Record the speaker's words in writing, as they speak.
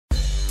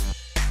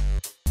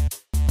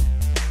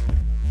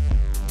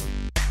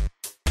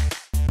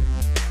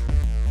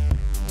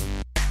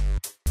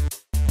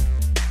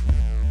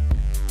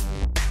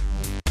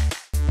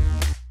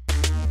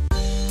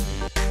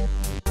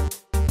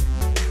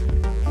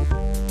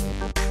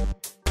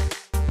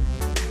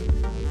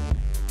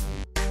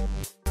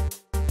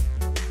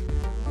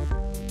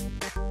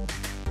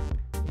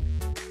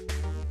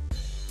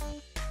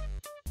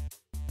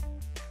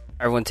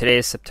Everyone, today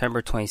is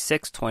September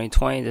 26,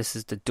 2020. This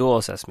is the Duel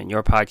Assessment,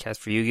 your podcast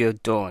for Yu-Gi-Oh!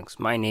 Duel Links.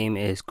 My name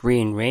is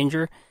Green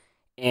Ranger,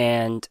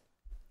 and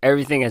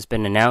everything has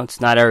been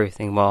announced. Not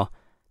everything, well,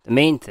 the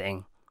main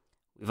thing.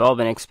 We've all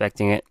been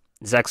expecting it.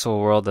 Zexal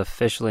World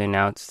officially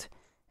announced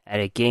at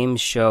a games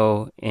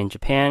show in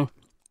Japan,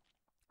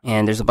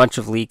 and there's a bunch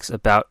of leaks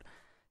about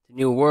the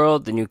new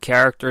world, the new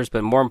characters,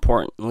 but more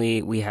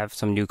importantly, we have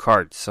some new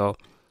cards. So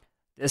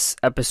this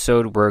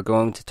episode, we're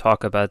going to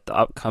talk about the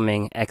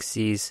upcoming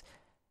XC's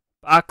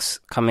box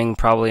coming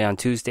probably on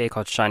Tuesday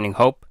called Shining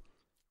Hope.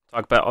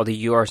 Talk about all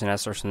the URs and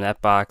SRs from that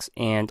box,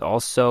 and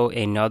also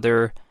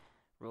another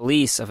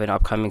release of an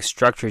upcoming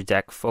structure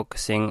deck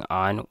focusing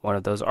on one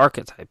of those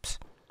archetypes.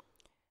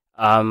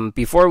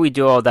 Before we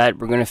do all that,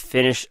 we're going to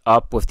finish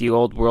up with the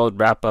old world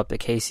wrap up the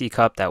KC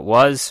Cup. That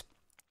was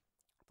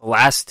the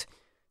last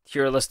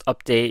tier list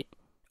update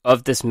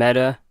of this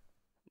meta,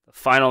 the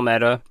final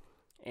meta,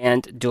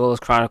 and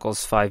Duelist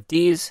Chronicles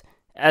 5Ds,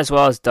 as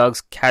well as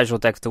Doug's casual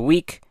deck of the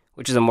week,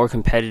 which is a more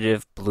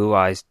competitive Blue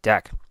Eyes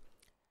deck.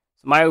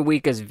 So my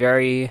week is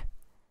very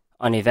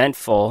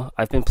uneventful.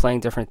 I've been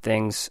playing different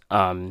things,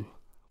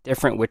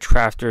 different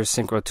Witchcrafters,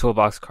 Synchro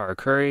Toolbox,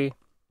 Karakuri.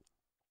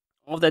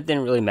 All of that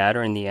didn't really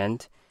matter in the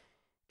end.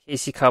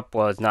 KC Cup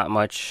was not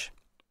much.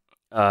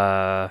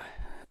 I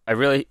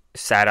really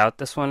sat out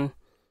this one.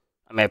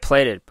 I mean, I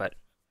played it, but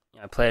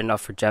I played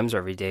enough for gems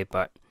every day,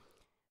 but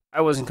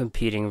I wasn't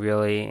competing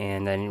really,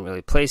 and I didn't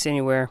really place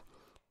anywhere.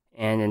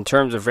 And in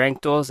terms of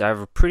ranked duels, I have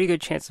a pretty good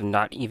chance of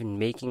not even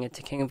making it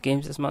to King of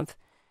Games this month.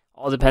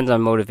 All depends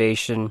on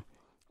motivation.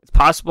 It's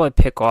possible I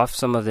pick off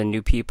some of the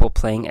new people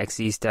playing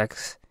XE's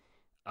decks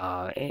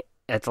at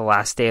the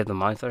last day of the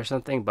month or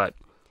something, but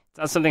it's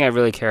not something I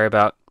really care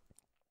about.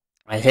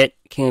 I hit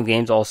King of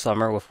Games all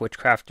summer with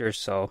Witchcrafters,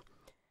 so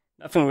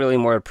nothing really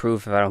more to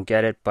prove if I don't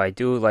get it, but I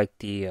do like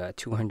the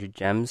 200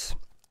 gems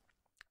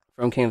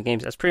from King of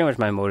Games. That's pretty much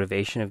my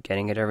motivation of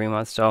getting it every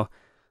month, so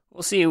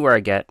we'll see where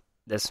I get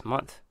this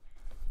month.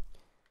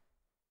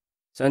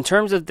 So in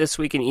terms of this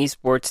week in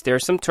esports, there are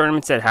some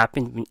tournaments that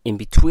happened in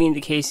between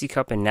the KC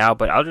Cup and now,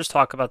 but I'll just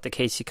talk about the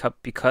KC Cup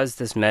because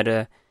this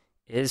meta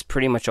is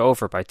pretty much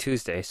over by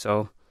Tuesday.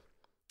 So,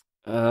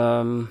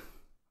 and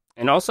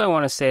also I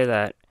want to say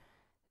that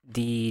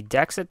the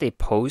decks that they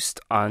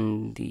post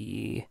on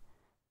the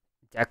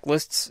deck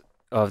lists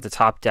of the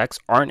top decks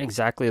aren't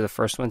exactly the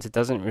first ones. It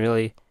doesn't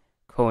really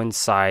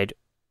coincide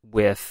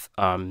with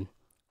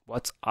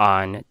what's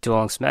on Duel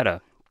Links meta.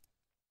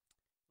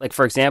 Like,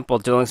 for example,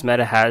 Duel Links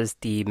meta has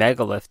the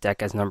Megalith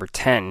deck as number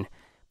 10,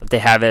 but they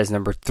have it as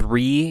number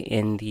 3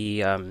 in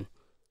the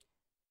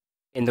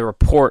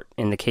report,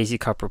 in the KC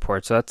Cup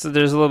report. So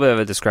there's a little bit of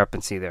a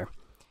discrepancy there.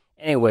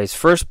 Anyways,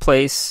 first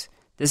place,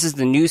 this is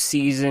the new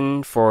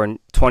season for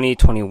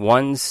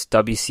 2021's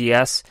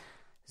WCS.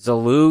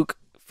 Zalug,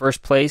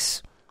 first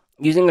place,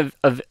 using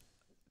 3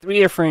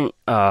 different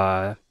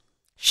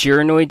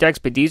Shiranui decks,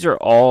 but these are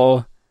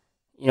all,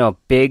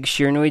 big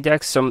Shiranui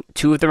decks.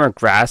 2 of them are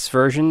grass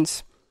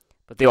versions,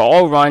 but they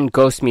all run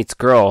Ghost Meets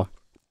Girl,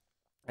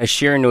 a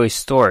Shiranui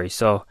story.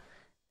 So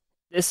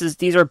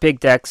these are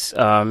big decks.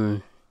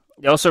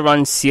 They also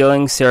run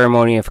Sealing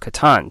Ceremony of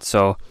Catan.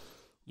 So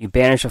you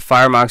banish a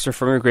fire monster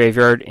from your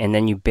graveyard, and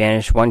then you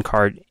banish 1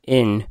 card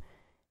in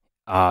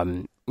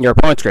your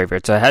opponent's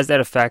graveyard. So it has that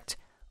effect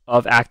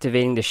of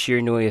activating the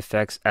Shiranui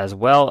effects, as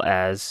well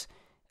as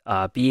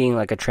being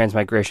like a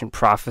Transmigration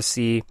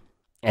Prophecy,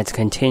 and it's a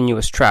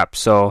continuous trap.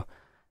 So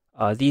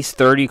these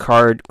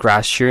 30-card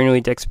Grass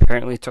Shiranui decks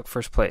apparently took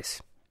first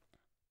place.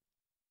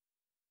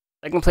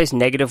 Second place,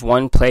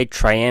 -1, played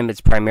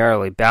Triamids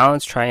primarily.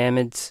 Balanced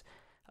Triamids.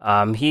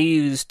 He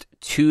used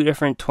 2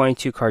 different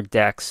 22-card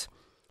decks.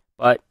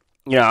 But,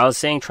 I was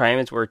saying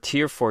Triamids were a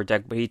tier 4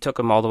 deck, but he took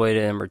them all the way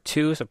to number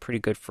 2, so pretty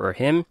good for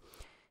him.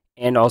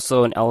 And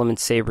also an Element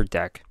Saber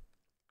deck.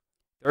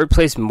 Third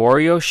place,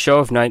 Morio, Show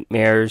of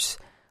Nightmares,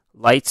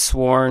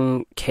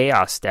 Lightsworn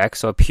Chaos deck.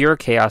 So a pure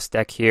Chaos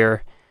deck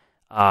here.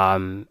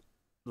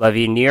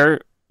 Levianeer,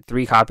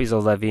 3 copies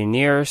of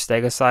Levianeer,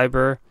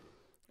 Stegocyber,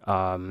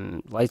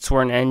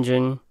 Lightsworn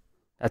Engine.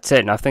 That's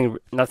it.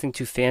 Nothing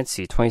too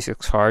fancy.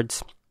 26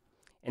 cards.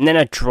 And then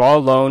a Draw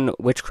Alone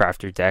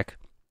Witchcrafter deck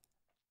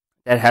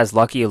that has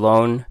Lucky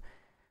Alone.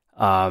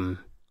 I don't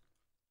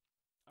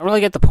really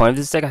get the point of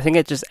this deck. I think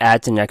it just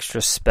adds an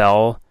extra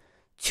spell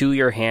to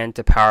your hand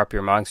to power up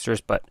your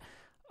monsters, but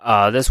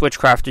this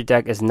Witchcrafter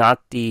deck is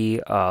not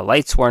the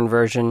Lightsworn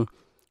version.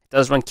 It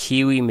does run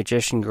Kiwi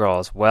Magician Girl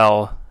as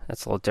well.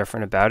 That's a little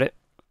different about it.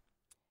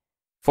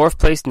 Fourth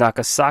place,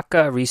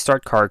 Nakasaka,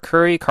 Restart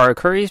Karakuri.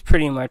 Karakuri's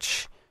pretty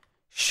much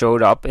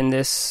showed up in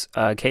this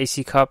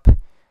KC Cup.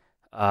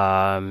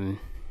 Not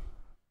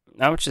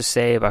much to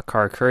say about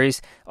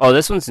Karakuri's. Oh,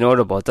 this one's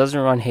notable. It doesn't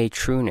run Hey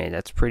Trune.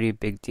 That's a pretty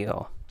big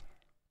deal.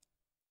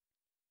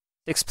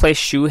 Sixth place,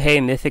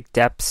 Shuhei Mythic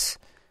Depths.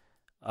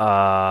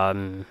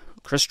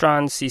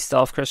 Crystron, Sea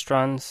Stealth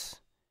Crystrons.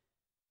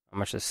 Not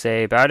much to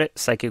say about it.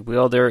 Psychic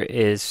Wielder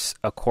is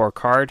a core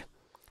card.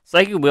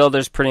 Psychic Wielder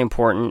is pretty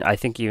important, I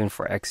think, even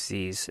for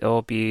XCs. It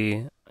will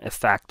be a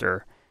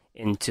factor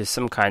into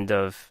some kind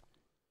of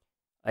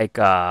like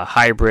a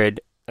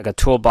hybrid, like a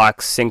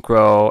toolbox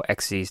synchro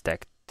Xyz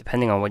deck,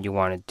 depending on what you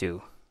want to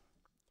do.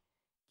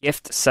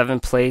 Gift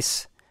 7th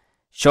place,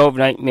 Show of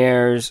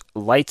Nightmares,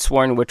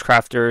 Lightsworn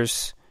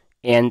Witchcrafters,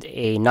 and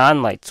a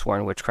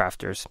non-Lightsworn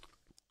Witchcrafters.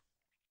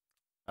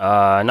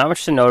 Not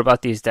much to note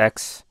about these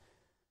decks.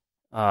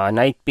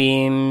 Night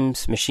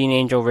Beams, Machine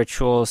Angel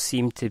Rituals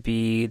seem to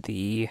be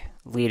the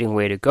leading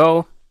way to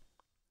go.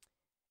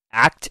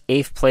 Act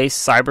 8th place,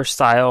 Cyber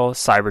Style,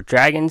 Cyber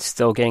Dragon,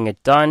 still getting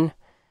it done.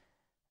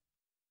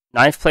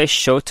 9th place,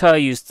 Shota,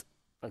 used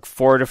like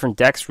 4 different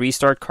decks.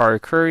 Restart,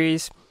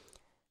 Karakuris,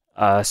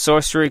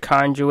 Sorcery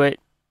Conduit,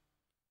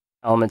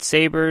 Element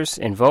Sabers,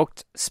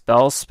 Invoked,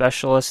 Spell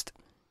Specialist,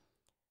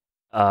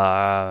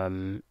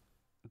 Buster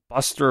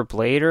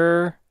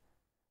Blader,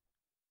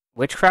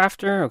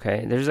 Witchcrafter.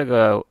 Okay, there's like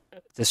a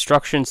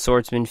Destruction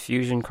Swordsman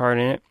fusion card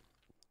in it.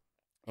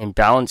 And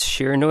Balance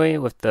Shiranui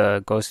with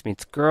the Ghost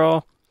Meets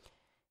Girl.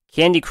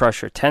 Candy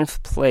Crusher,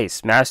 10th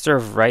place, Master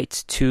of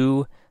Rites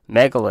 2,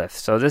 Megalith.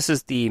 So this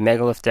is the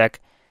Megalith deck.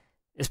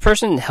 This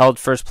person held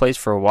first place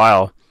for a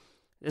while.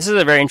 This is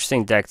a very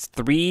interesting deck. It's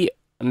 3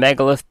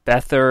 Megalith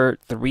Bether,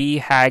 3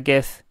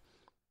 Haggith,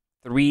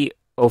 3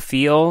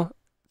 Ophiel,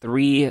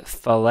 3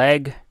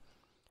 Phaleg,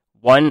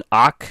 1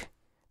 Ak,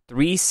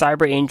 3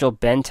 Cyber Angel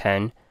Ben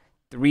 10,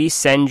 3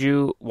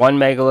 Senju, 1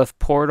 Megalith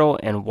Portal,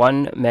 and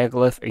 1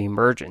 Megalith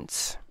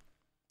Emergence.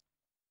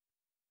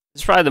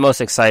 This is probably the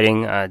most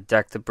exciting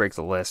deck to break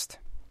the list.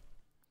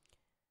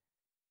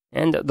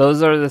 And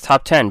those are the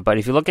top 10. But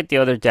if you look at the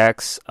other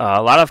decks,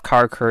 a lot of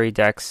Karakuri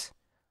decks,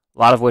 a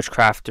lot of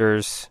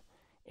Witchcrafters,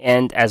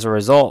 and as a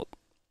result,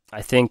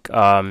 I think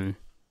Duel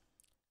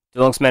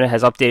Links Meta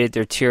has updated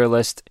their tier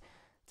list.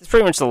 It's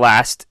pretty much the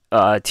last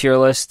tier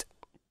list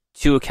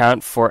to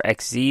account for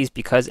Xyzs,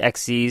 because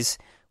Xyzs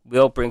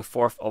will bring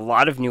forth a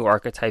lot of new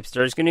archetypes.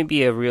 There's going to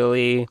be a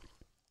really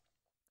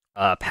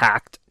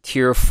packed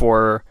tier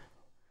 4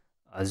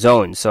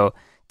 zone. So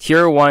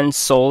tier 1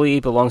 solely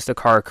belongs to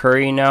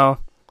Karakuri now.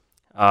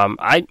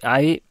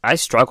 I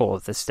struggle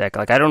with this deck.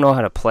 Like, I don't know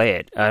how to play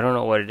it. I don't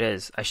know what it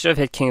is. I should have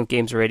hit King of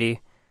Games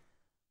already.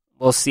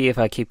 We'll see if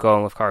I keep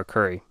going with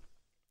Karakuri.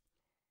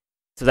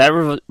 So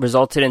that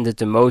resulted in the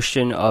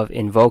demotion of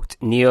Invoked,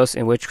 Neos,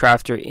 and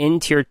Witchcrafter in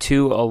tier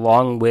 2,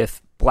 along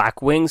with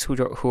Black Wings, who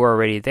are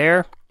already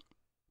there.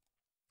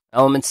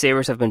 Element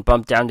Sabers have been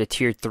bumped down to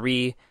tier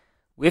 3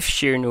 with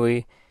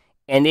Shiranui,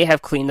 and they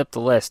have cleaned up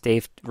the list.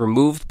 They've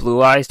removed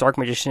Blue Eyes, Dark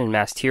Magician, and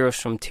Masked Heroes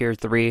from tier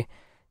 3.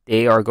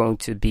 They are going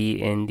to be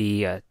in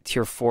the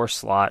tier 4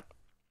 slot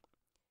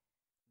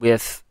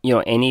with,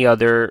 any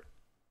other.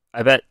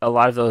 I bet a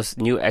lot of those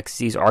new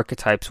Xyz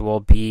archetypes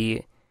will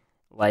be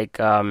like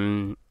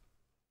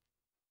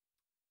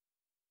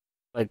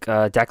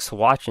decks to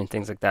watch and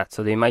things like that.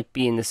 So they might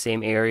be in the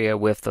same area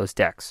with those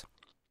decks.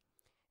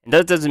 And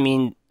that doesn't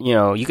mean,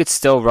 you could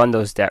still run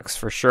those decks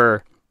for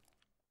sure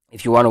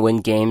if you want to win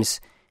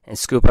games and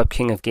scoop up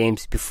King of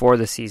Games before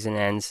the season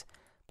ends.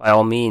 By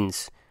all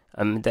means.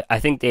 I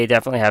think they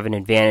definitely have an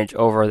advantage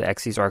over the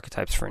Xyz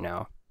archetypes for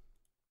now,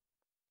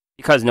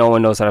 because no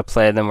one knows how to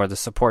play them, or the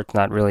support's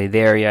not really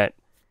there yet.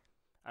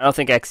 I don't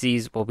think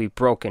Xyz will be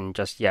broken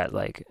just yet.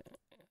 Like,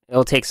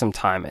 it'll take some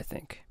time, I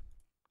think.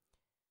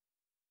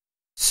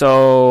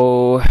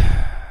 So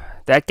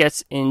that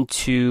gets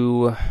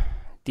into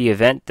the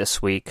event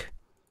this week,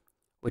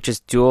 which is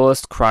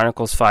Duelist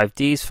Chronicles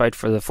 5Ds Fight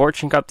for the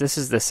Fortune Cup. This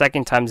is the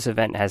second time this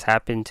event has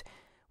happened.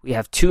 We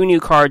have 2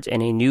 new cards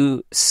and a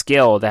new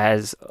skill that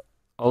has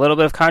a little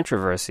bit of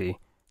controversy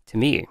to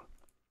me.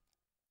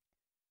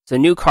 So,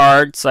 new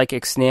card,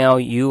 Psychic Snail.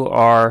 You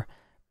are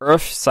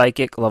Earth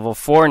Psychic, level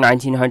 4,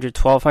 1900,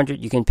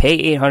 1200. You can pay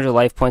 800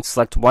 life points,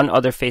 select one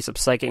other face-up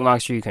Psychic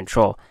monster you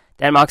control.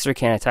 That monster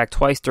can attack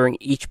twice during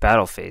each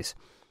battle phase.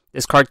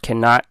 This card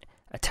cannot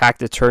attack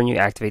the turn you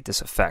activate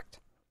this effect.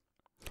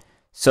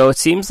 So, it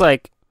seems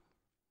like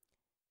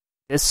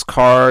this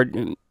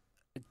card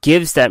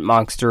gives that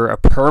monster a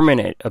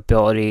permanent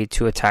ability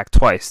to attack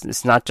twice.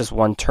 It's not just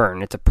one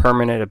turn, it's a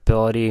permanent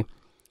ability.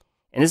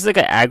 And this is like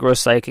an aggro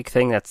psychic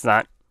thing that's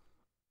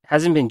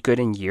hasn't been good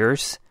in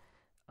years.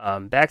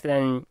 Back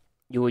then,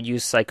 you would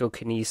use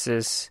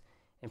Psychokinesis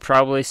and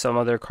probably some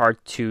other card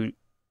to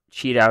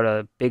cheat out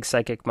a big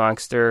psychic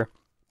monster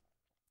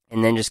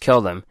and then just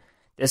kill them.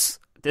 This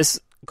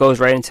goes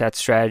right into that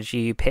strategy.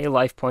 You pay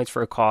life points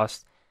for a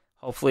cost.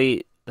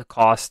 Hopefully, the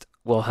cost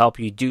will help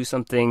you do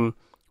something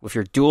with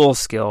your dual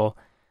skill.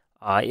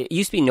 It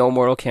used to be No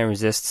Mortal Can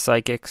Resist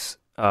Psychics,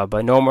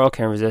 but No Mortal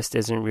Can Resist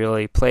isn't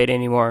really played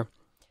anymore.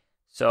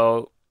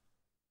 So,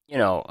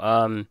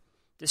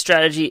 this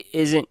strategy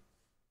isn't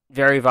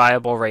very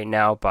viable right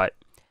now, but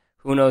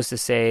who knows to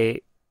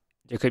say.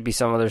 There could be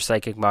some other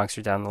psychic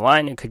monster down the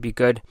line. It could be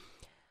good.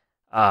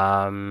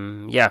 Not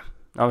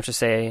much to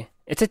say.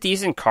 It's a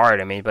decent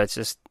card, but it's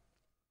just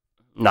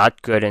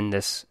not good in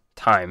this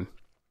time.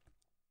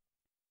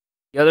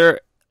 The other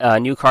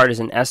new card is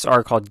an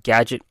SR called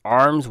Gadget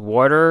Arms,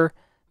 Water,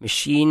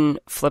 Machine,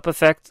 Flip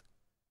Effect,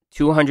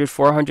 200,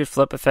 400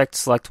 Flip Effect,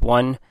 select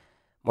one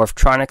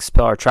Morphtronic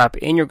spell or trap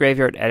in your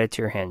graveyard, add it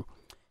to your hand.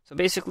 So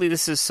basically,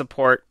 this is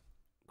support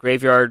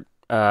graveyard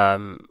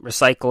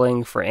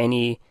recycling for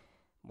any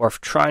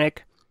Morphtronic.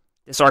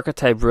 This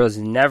archetype was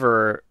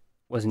never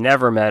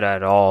meta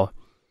at all.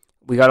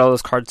 We got all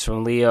those cards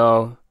from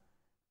Leo.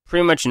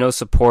 Pretty much no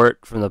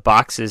support from the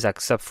boxes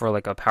except for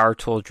like a Power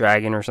Tool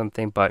Dragon or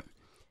something, but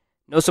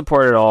no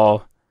support at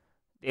all.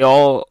 They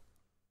all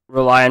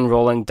rely on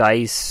rolling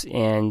dice,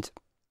 and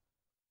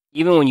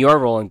even when you're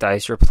rolling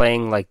dice, you're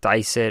playing like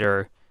Dice It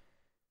or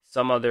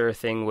some other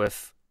thing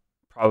with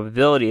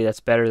probability that's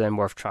better than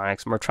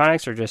Morphtronics.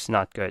 Morphtronics are just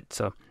not good,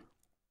 so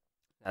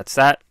that's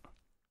that.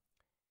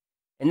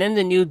 And then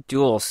the new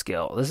duel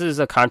skill. This is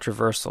a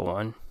controversial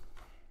one.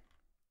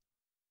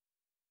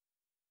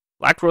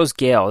 Black Rose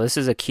Gale. This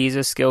is a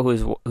Kiza skill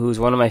who's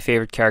one of my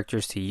favorite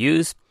characters to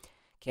use.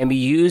 Can be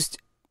used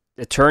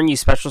the turn you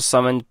special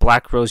summon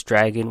Black Rose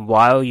Dragon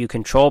while you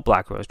control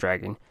Black Rose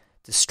Dragon.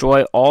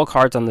 Destroy all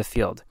cards on the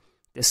field.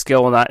 This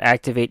skill will not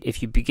activate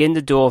if you begin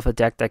the duel with a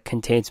deck that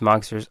contains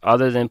monsters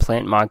other than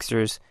plant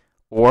monsters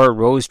or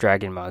Rose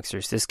Dragon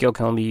monsters. This skill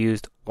can only be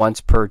used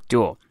once per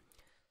duel.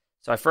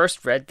 So I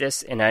first read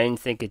this and I didn't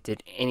think it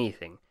did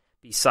anything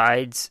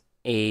besides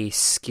a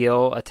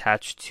skill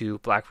attached to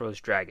Black Rose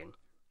Dragon.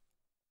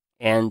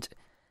 And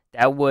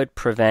that would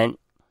prevent,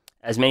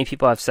 as many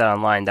people have said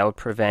online, that would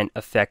prevent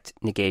effect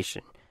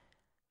negation.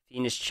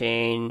 Venus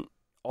Chain,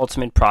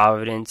 Ultimate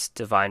Providence,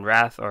 Divine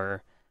Wrath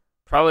are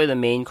probably the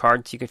main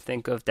cards you could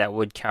think of that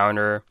would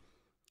counter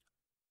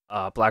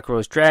Black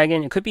Rose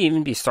Dragon. It could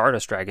even be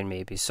Stardust Dragon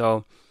maybe.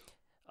 So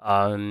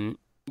you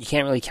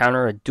can't really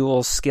counter a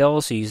dual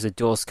skill, so you use the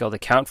dual skill to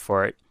count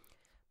for it.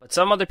 But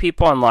some other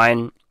people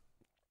online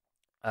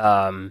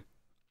have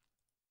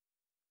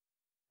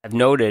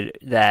noted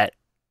that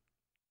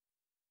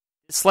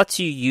this lets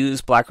you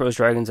use Black Rose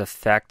Dragon's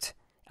effect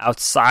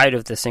outside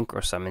of the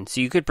Synchro Summon.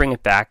 So you could bring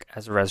it back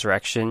as a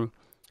resurrection.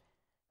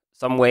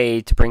 Some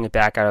way to bring it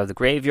back out of the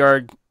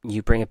graveyard.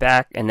 You bring it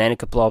back, and then it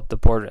could blow up the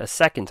board a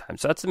second time.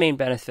 So that's the main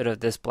benefit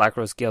of this Black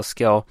Rose Gale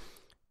skill,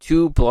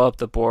 to blow up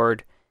the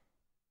board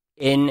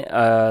in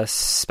a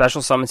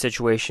special summon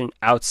situation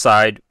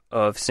outside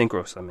of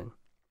Synchro Summon.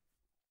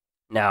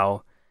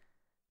 Now,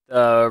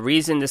 the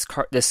reason this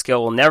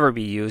skill will never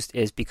be used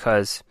is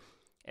because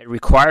it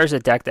requires a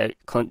deck that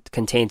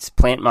contains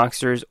plant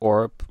monsters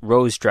or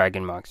Rose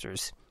Dragon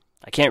monsters.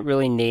 I can't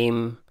really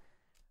name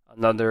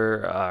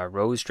another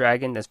Rose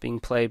Dragon that's being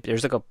played.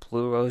 There's like a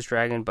blue Rose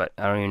Dragon, but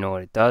I don't even know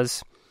what it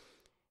does.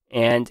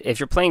 And if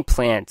you're playing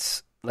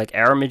plants, like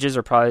Aramages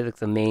are probably like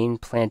the main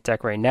plant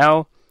deck right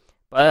now,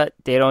 but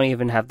they don't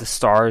even have the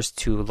stars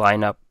to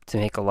line up to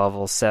make a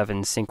level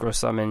 7 Synchro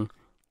Summon.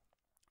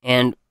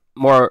 And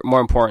more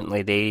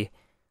importantly, they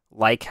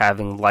like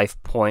having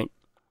life point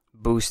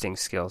boosting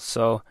skills.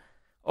 So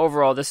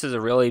overall, this is a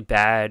really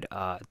bad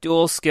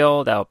dual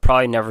skill that will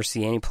probably never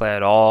see any play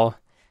at all.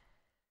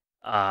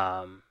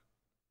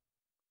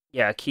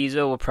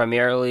 Kiza will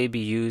primarily be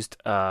used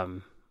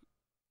in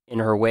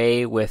her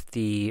way with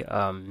the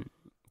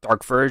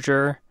Dark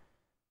Verger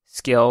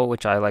skill,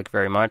 which I like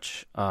very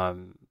much.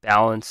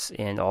 Balance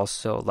and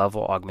also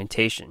level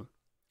augmentation.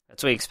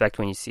 That's what you expect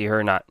when you see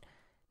her, not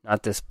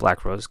this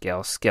Black Rose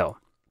Gale skill.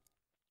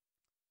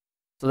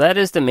 So that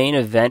is the main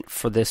event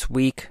for this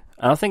week.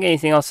 I don't think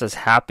anything else has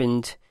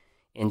happened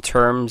in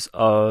terms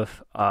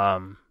of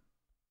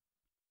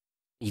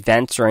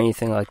events or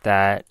anything like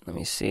that. Let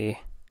me see.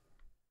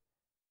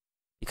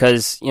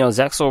 Because,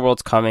 Zexal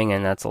World's coming,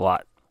 and that's a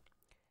lot.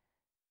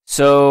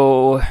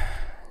 So,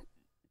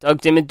 Doug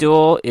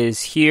Dimmaduel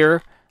is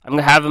here. I'm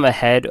going to have him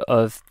ahead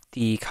of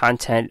the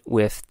content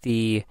with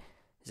the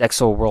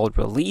Zexal World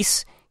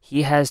release.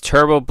 He has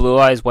Turbo Blue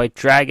Eyes White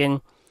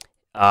Dragon.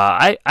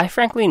 I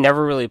frankly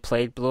never really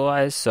played Blue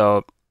Eyes,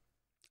 so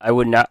I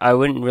wouldn't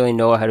really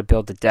know how to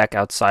build the deck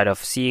outside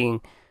of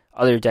seeing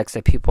other decks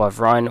that people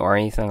have run or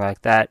anything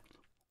like that.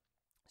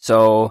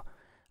 So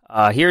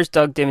here's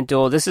Doug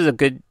Dimmaduel. This is a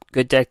good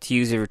deck to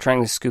use if you're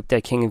trying to scoop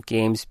that King of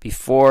Games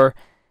before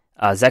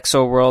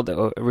Zexal World.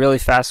 A really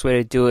fast way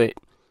to do it.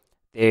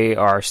 They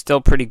are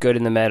still pretty good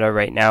in the meta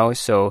right now.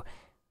 So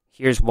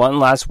here's one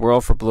last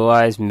whirl for Blue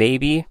Eyes,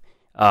 maybe.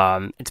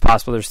 It's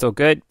possible they're still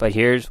good, but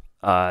here's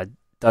Doug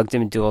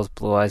Dimmaduel's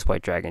Blue Eyes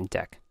White Dragon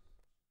deck.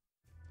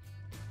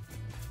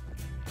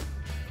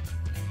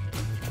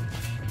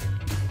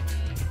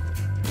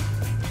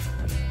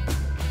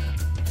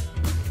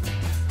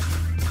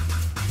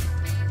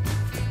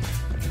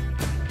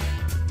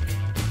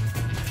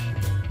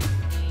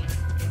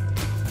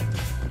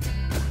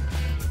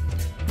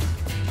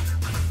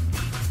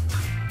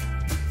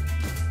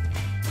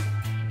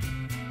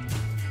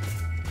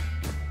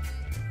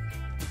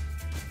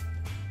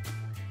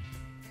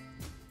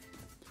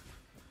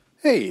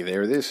 Hey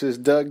there, this is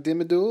Doug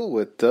Dimmaduel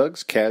with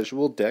Doug's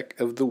Casual Deck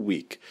of the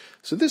Week.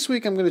 So this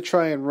week I'm going to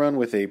try and run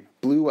with a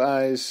Blue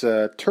Eyes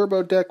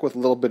turbo deck with a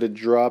little bit of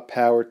draw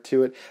power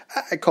to it.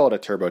 I call it a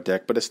turbo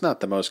deck, but it's not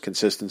the most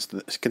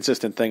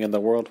consistent thing in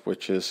the world,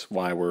 which is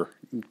why we're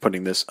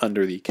putting this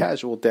under the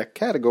casual deck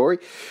category.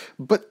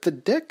 But the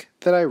deck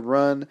that I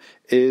run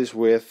is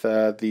with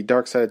the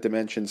Dark Side of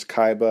Dimensions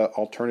Kaiba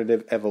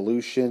Alternative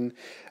Evolution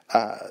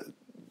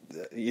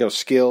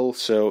skill,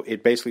 so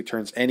it basically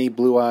turns any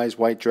Blue Eyes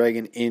White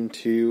Dragon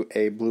into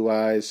a Blue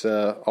Eyes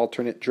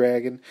alternate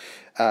dragon,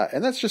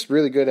 and that's just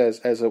really good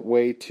as a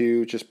way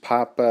to just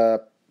pop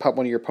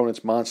one of your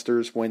opponent's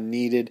monsters when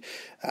needed.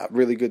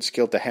 Really good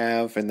skill to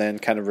have, and then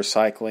kind of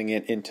recycling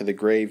it into the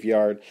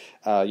graveyard,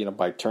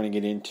 by turning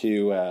it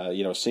into a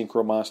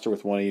synchro monster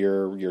with one of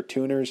your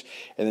tuners,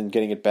 and then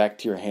getting it back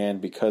to your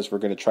hand, because we're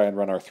going to try and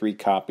run our 3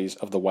 copies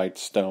of the White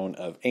Stone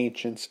of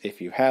Ancients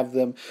if you have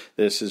them.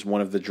 This is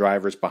one of the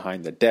drivers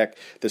behind the deck.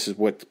 This is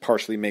what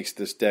partially makes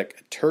this deck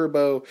a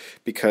turbo,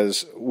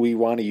 because we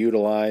want to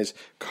utilize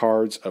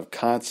cards of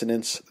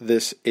consonance.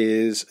 This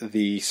is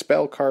the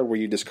spell card where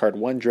you discard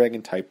 1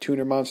 dragon type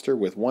tuner monster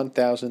with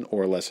 1,000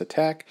 or less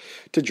attack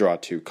to draw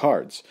 2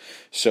 cards.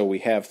 So we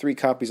have 3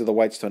 copies of the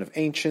White Stone of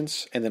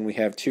Ancients, and then we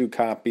have 2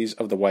 copies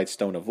of the White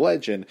Stone of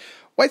Legend.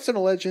 White Stone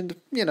of Legend,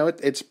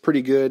 it's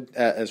pretty good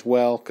as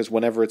well, because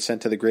whenever it's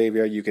sent to the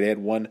graveyard, you could add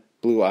 1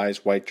 Blue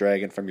Eyes White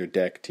Dragon from your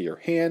deck to your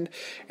hand,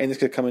 and this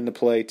could come into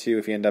play too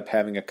if you end up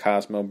having a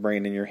Cosmo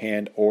Brain in your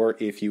hand, or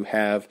if you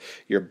have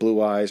your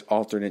Blue Eyes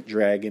alternate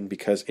dragon,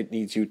 because it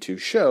needs you to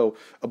show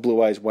a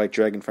Blue Eyes White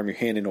Dragon from your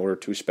hand in order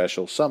to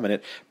special summon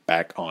it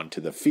back onto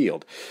the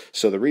field.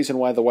 So the reason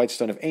why the White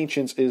Stone of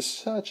Ancients is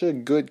such a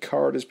good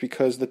card is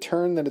because the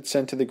turn that it's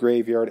sent to the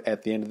graveyard,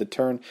 at the end of the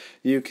turn,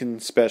 you can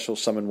special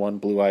summon 1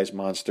 Blue Eyes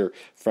monster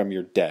from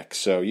your deck.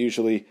 So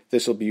usually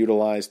this will be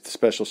utilized to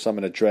special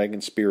summon a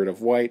Dragon Spirit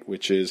of White,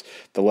 which is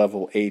the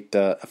level 8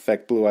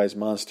 effect Blue Eyes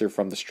monster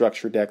from the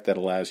structure deck that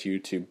allows you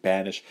to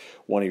banish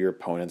one of your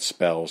opponent's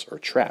spells or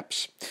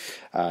traps.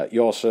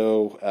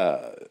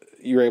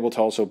 You're able to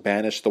also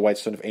banish the White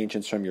Stone of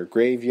Ancients from your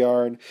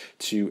graveyard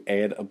to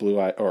add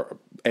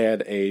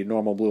a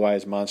normal Blue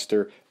Eyes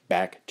monster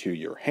back to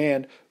your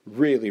hand.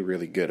 Really,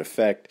 really good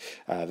effect.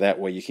 That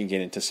way you can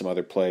get into some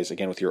other plays,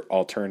 again, with your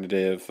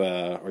alternative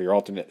or your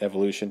alternate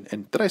evolution.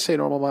 And did I say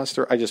normal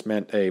monster? I just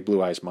meant a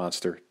Blue Eyes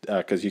monster,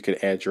 because you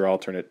could add your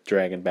alternate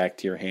dragon back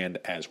to your hand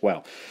as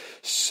well.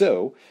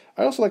 So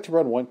I also like to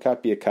run 1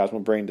 copy of Cosmo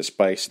Brain to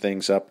spice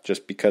things up,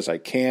 just because I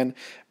can.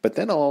 But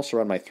then I'll also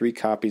run my 3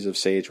 copies of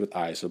Sage with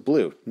Eyes of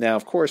Blue. Now,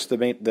 of course, the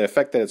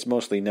effect that it's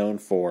mostly known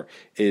for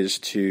is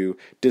to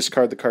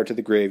discard the card to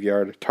the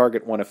graveyard,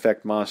 target 1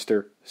 effect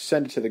monster,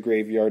 send it to the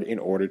graveyard in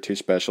order to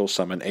special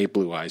summon a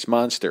Blue Eyes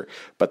monster.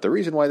 But the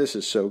reason why this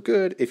is so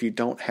good, if you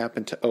don't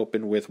happen to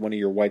open with one of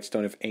your White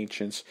Stone of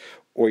Ancients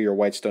or your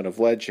White Stone of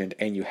Legend,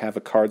 and you have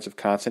a Cards of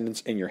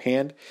Consonance in your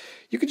hand,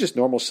 you can just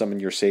normal summon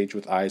your Sage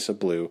with Eyes of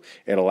Blue.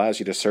 It allows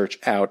you to search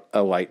out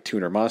a light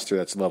tuner monster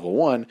that's level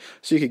 1,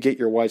 so you could get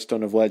your White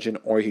Stone of Legend,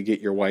 or you could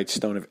get your White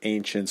Stone of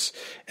Ancients,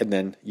 and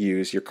then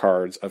use your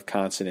Cards of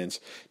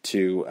Consonance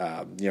to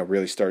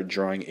really start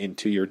drawing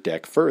into your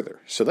deck further.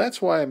 So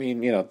that's why,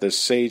 this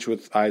Sage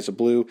with Eyes of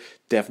Blue,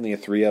 definitely a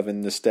 3 of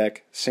in this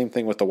deck. Same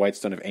thing with the White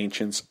Stone of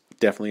Ancients,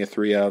 definitely a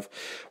 3 of.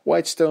 The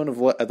White Stone of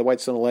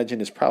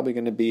Legend is probably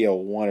going to be a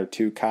 1 or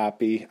 2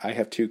 copy. I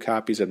have 2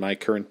 copies in my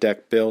current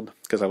deck build,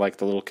 because I like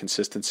the little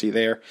consistency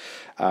there.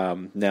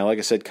 Now, like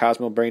I said,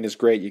 Cosmo Brain is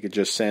great. You could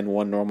just send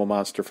 1 normal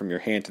monster from your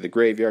hand to the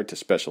graveyard to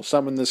special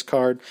summon this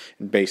card,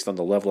 and based on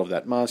the level of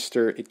that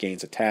monster, it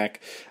gains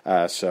attack.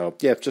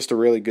 Just a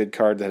really good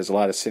card that has a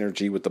lot of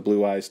synergy with the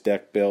Blue Eyes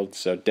deck build,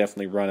 so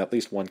definitely run at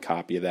least 1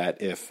 copy of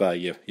that if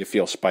you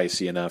feel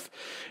spicy enough.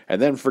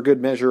 And then for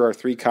good measure, our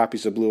 3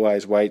 copies of Blue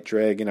Eyes White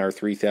Dragon, our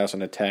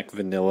 3,000 attack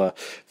vanilla,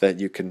 that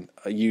you can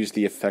use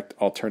the effect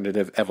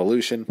Alternative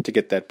Evolution to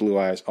get that Blue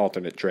Eyes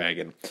alternate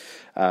dragon.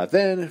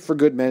 Then, for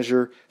good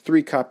measure,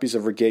 3 copies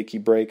of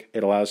Regeki Break.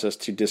 It allows us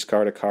to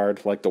discard a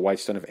card like the White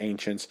Stone of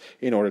Ancients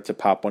in order to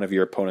pop one of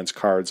your opponent's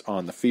cards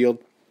on the field.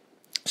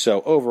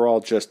 So overall,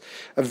 just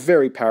a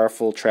very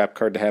powerful trap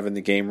card to have in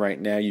the game right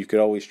now. You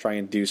could always try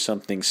and do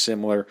something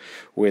similar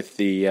with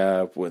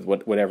the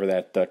whatever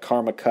that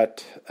Karma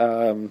Cut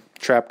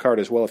trap card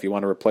as well, if you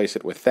want to replace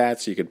it with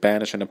that, so you could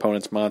banish an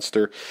opponent's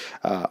monster.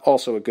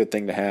 Also a good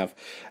thing to have.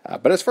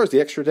 But as far as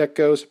the extra deck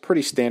goes,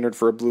 pretty standard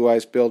for a Blue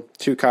Eyes build.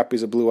 2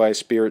 copies of Blue Eyes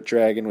Spirit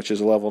Dragon, which is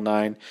a level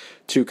 9.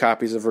 2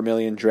 copies of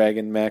Vermilion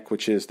Dragon Mech,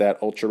 which is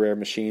that ultra rare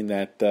machine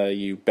that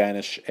you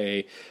banish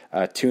a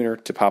tuner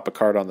to pop a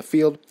card on the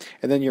field.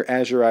 And and then your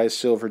Azure Eyes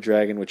Silver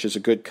Dragon, which is a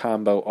good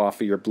combo off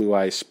of your Blue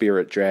Eyes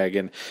Spirit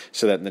Dragon,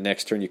 so that in the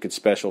next turn you could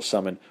special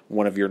summon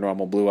one of your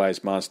normal Blue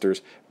Eyes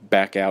monsters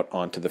back out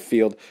onto the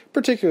field.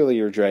 Particularly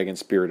your Dragon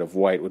Spirit of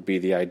White would be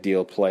the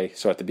ideal play,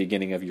 so at the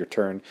beginning of your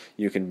turn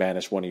you can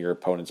banish one of your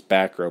opponent's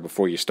back row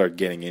before you start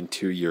getting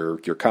into your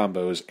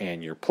combos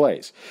and your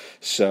plays.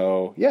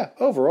 So yeah,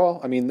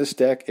 overall, I mean, this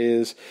deck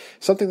is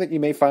something that you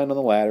may find on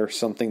the ladder,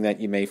 something that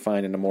you may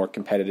find in a more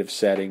competitive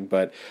setting,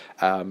 but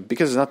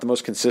because it's not the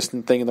most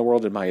consistent thing in the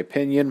world, in my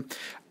opinion,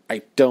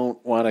 I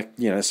don't want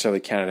to necessarily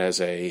count it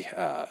as a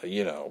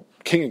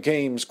King of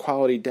Games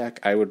quality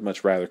deck. I would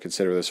much rather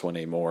consider this one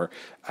a more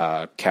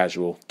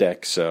casual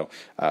deck. So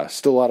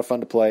still a lot of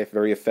fun to play,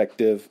 very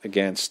effective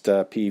against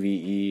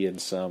PvE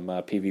and some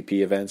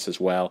PvP events as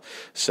well.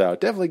 So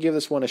definitely give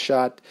this one a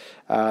shot.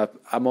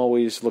 I'm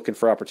always looking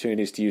for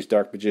opportunities to use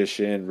Dark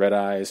Magician, Red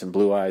Eyes, and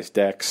Blue Eyes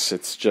decks.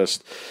 It's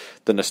just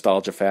the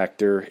nostalgia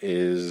factor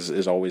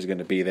is always going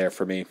to be there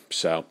for me.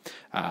 So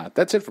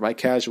that's it for my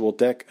casual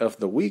deck of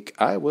the week.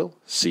 I will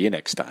see you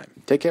next time.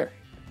 Take care.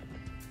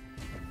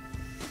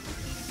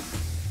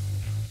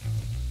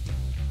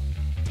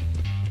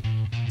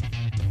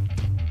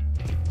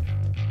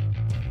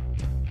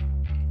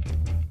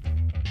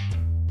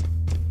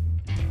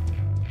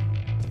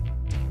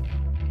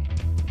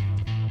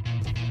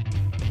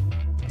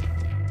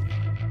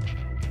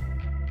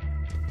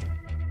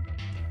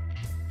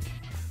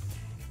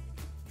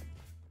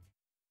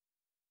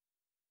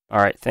 All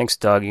right, thanks,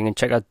 Doug. You can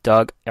check out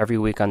Doug every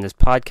week on this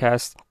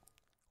podcast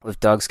with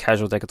Doug's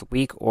Casual Deck of the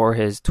Week or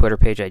his Twitter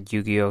page at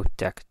Yu-Gi-Oh!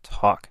 Deck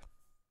Talk.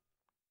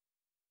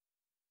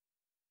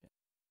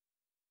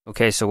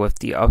 Okay, so with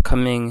the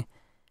upcoming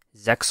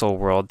Zexal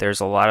World, there's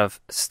a lot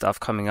of stuff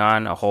coming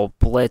on, a whole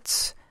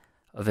blitz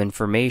of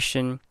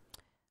information.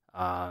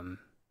 Some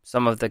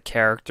of the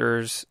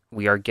characters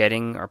we are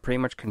getting are pretty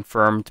much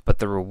confirmed, but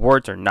the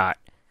rewards are not.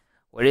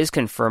 What is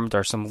confirmed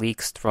are some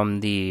leaks from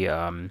the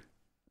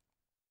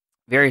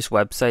various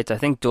websites. I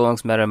think Duel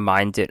Links Meta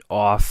mined it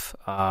off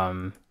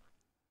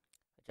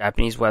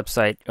Japanese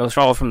website. It was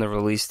all from the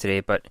release today,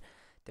 but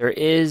there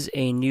is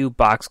a new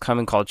box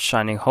coming called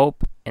Shining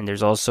Hope, and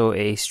there's also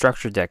a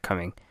structure deck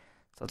coming.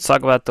 So let's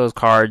talk about those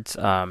cards.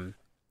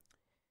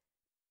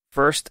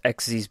 First,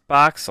 XZ's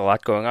box, a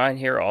lot going on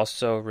here.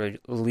 Also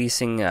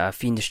releasing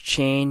Fiendish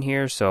Chain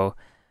here, so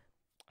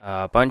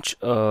a bunch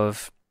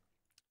of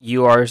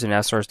URs and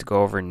SRs to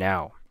go over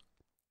now.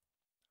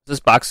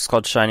 This box is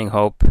called Shining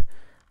Hope.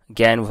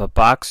 Again, with a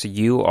box,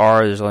 UR,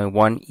 there's only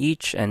one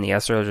each, and the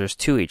SR, there's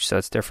two each, so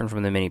it's different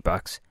from the mini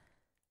box.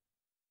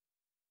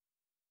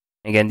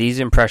 Again, these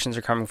impressions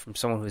are coming from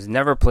someone who's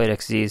never played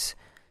XZs,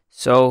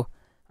 so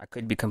I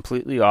could be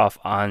completely off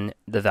on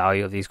the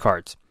value of these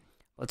cards.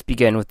 Let's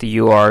begin with the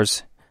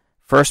URs.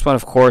 First one,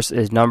 of course,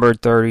 is number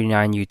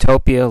 39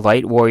 Utopia,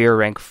 Light Warrior,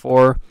 rank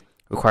 4,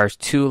 requires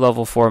 2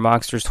 level 4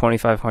 monsters,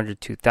 2500,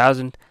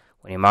 2000.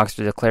 When a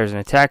monster declares an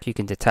attack, you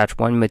can detach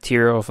one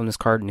material from this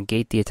card and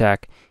negate the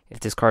attack. If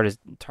this card is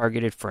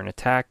targeted for an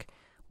attack,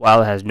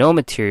 while it has no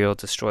material,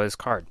 destroy this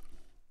card.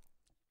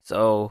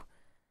 So,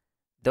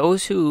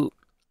 those who...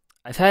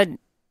 I've had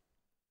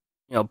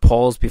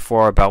polls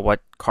before about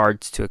what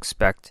cards to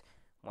expect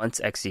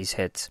once XZs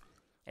hits,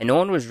 and no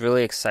one was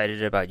really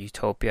excited about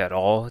Utopia at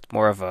all. It's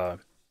more of a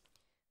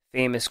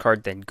famous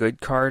card than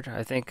good card,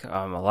 I think.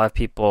 A lot of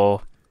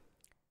people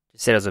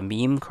just said it was a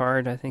meme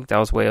card, I think. That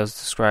was the way it was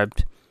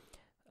described.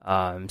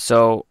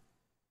 So,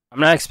 I'm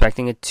not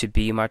expecting it to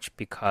be much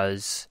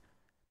because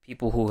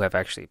people who have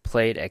actually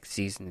played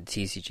XZs in the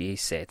TCG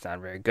say it's not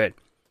very good.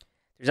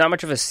 There's not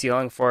much of a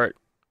ceiling for it.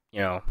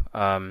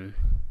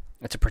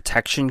 It's a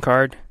protection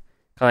card.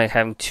 Kind of like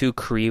having 2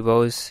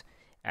 Karibos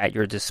at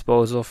your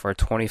disposal for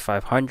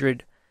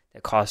 2500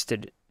 that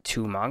costed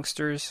 2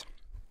 monsters.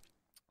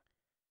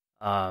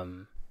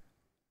 So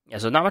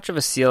not much of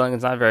a ceiling.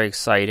 It's not very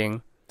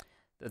exciting.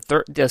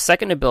 The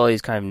second ability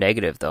is kind of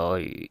negative, though.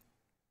 The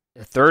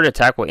third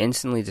attack will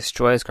instantly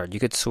destroy this card. You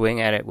could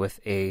swing at it with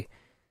a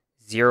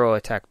 0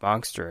 attack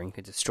monster and you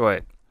could destroy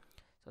it.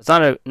 So it's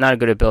not a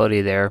good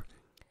ability there.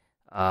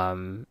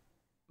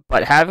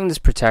 But having this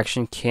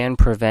protection can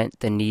prevent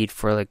the need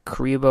for like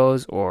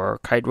Karibos or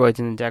Kydroids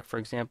in the deck, for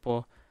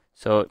example.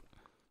 So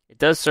it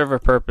does serve a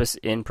purpose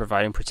in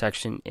providing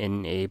protection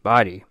in a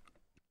body.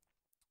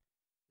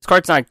 This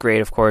card's not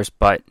great, of course,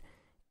 but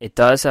it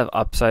does have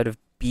upside of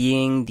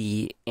being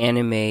the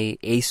anime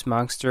ace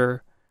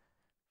monster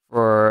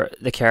for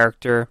the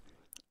character,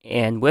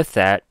 and with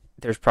that,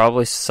 there's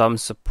probably some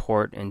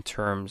support in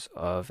terms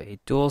of a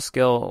dual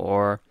skill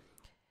or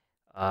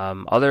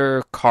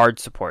other card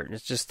support.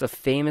 It's just a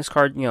famous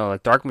card,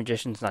 like Dark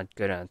Magician's not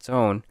good on its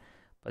own,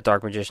 but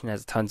Dark Magician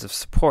has tons of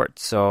support,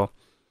 so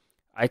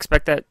I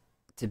expect that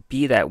to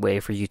be that way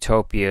for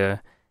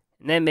Utopia,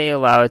 and that may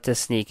allow it to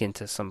sneak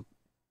into some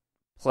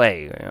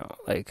play,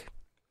 like,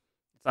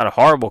 it's not a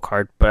horrible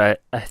card,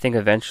 but I think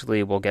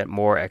eventually we'll get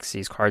more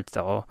XC's cards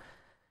that'll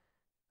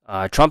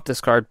trump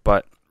this card,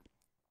 but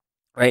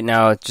right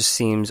now it just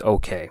seems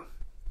okay.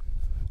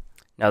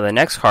 Now the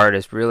next card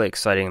is really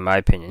exciting in my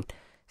opinion.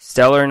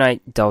 Stellar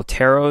Knight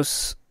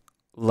Delteros,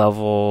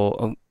 level...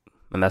 Oh,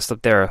 I messed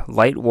up there.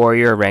 Light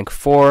Warrior, rank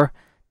 4.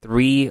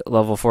 3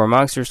 level 4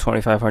 monsters,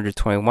 2500,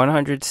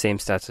 2100. Same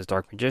stats as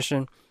Dark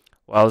Magician.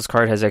 While this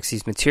card has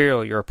Xyz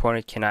material, your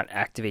opponent cannot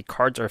activate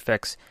cards or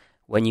effects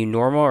when you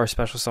normal or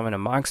special summon a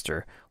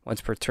monster. Once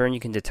per turn, you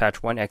can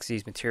detach 1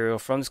 Xyz material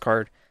from this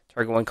card,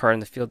 target 1 card in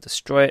the field,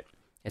 destroy it.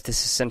 If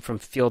this is sent from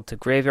field to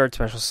graveyard,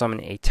 special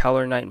summon a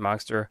Stellar Knight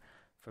monster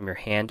from your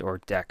hand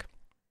or deck.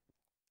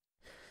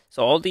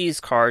 So all these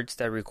cards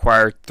that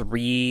require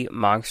 3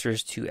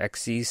 monsters to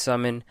Xyz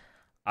summon,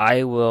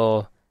 I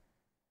will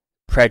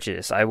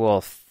prejudice. I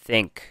will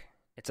think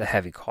it's a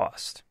heavy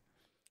cost.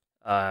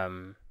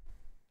 But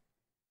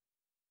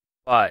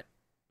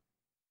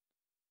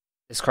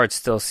this card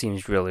still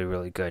seems really,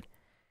 really good.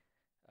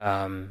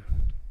 Primary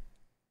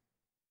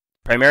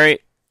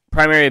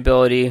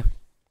ability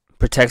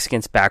protects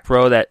against back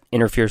row that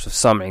interferes with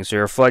summoning. So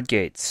your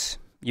floodgates,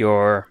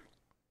 your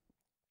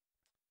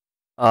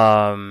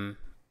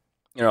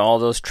all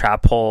those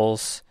trap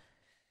holes,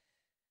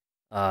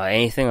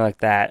 anything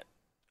like that.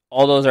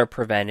 All those are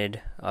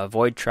prevented.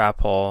 Void Trap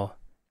Hole,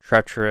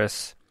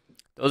 Treacherous.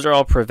 Those are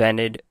all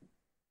prevented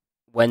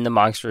when the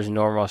monster is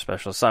normal or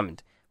special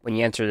summoned. When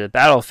you enter the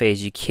battle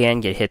phase, you can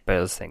get hit by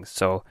those things.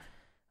 So,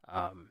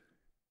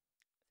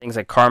 things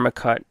like Karma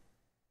Cut,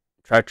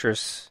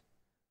 Treacherous,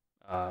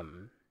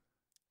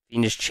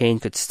 Fiendish Chain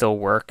could still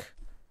work.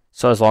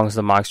 So as long as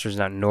the monster is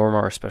not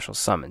normal or special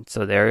summoned.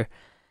 So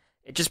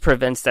it just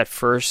prevents that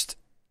first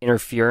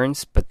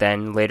interference, but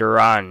then later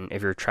on,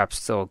 if your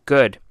trap's still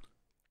good,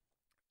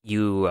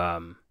 you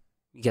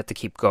get to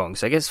keep going.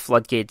 So I guess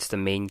Floodgate's the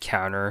main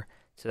counter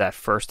to that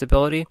first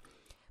ability.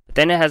 But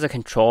then it has a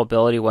control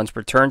ability. Once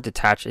per turn,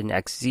 detach an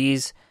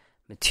Xyz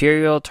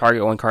material,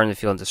 target 1 card in the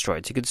field and destroy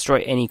it. So you can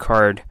destroy any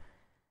card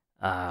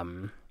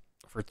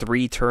for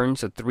 3 turns.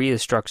 So 3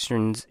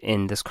 destructions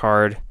in this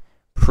card.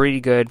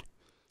 Pretty good.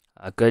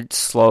 A good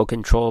slow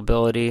control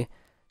ability.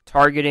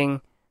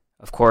 Targeting,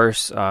 of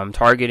course,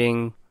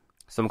 targeting.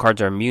 Some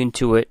cards are immune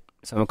to it.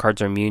 Some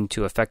cards are immune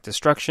to effect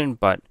destruction,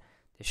 but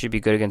it should be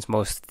good against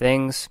most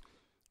things.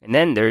 And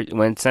then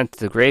when it's sent to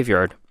the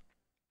graveyard,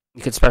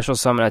 you could special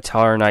summon a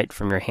Stellar Knight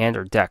from your hand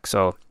or deck.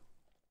 So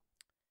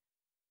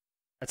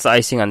that's the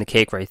icing on the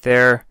cake right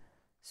there.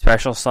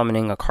 Special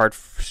summoning a card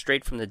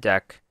straight from the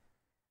deck.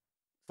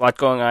 A lot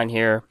going on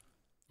here.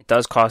 It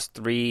does cost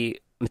 3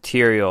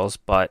 materials,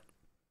 but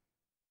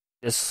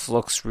this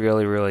looks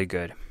really, really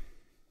good.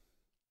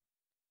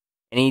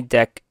 Any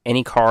deck,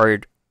 any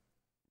card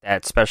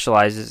that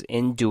specializes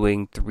in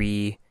doing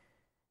 3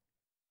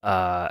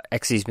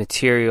 Xyz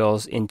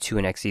materials into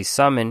an Xyz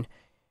summon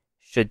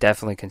should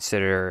definitely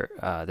consider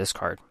this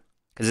card.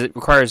 Because it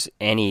requires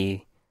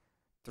any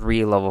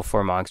 3 level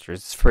 4 monsters.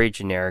 It's very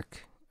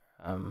generic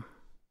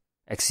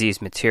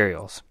Xyz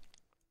materials.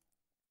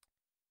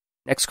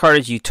 Next card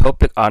is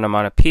Utopic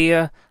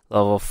Onomatopoeia,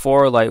 level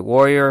 4 Light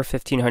Warrior,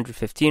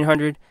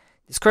 1500.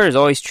 This card is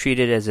always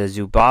treated as a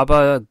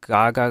Zubaba,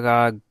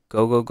 Gagaga,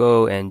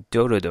 Go, and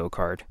Dododo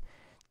card.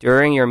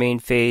 During your main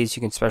phase,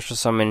 you can special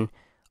summon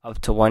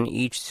up to 1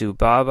 each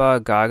Zubaba,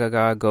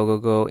 Gagaga,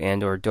 Go,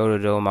 and or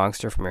Dododo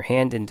monster from your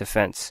hand in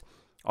defense.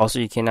 Also,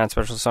 you cannot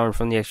special summon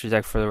from the extra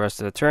deck for the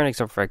rest of the turn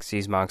except for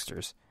Xyz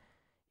monsters.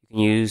 You can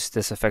use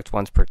this effect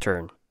once per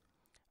turn.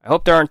 I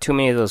hope there aren't too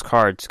many of those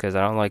cards because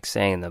I don't like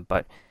saying them,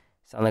 but I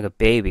sound like a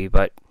baby.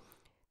 But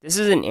this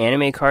is an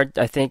anime card,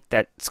 I think,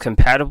 that's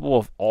compatible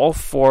with all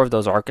 4 of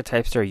those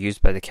archetypes that are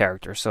used by the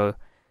character. So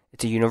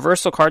it's a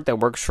universal card that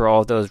works for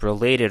all of those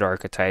related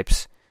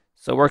archetypes.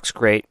 So it works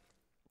great.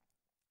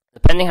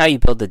 Depending how you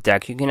build the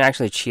deck, you can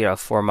actually cheat out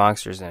 4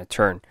 monsters in a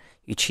turn.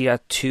 You cheat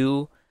out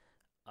 2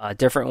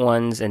 different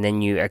ones, and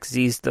then you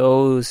Xyz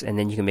those, and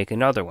then you can make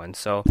another one.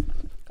 So,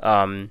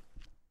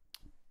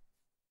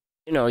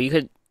 you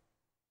could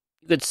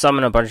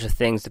summon a bunch of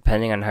things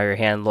depending on how your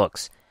hand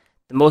looks.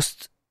 The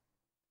most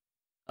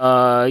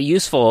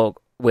useful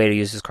way to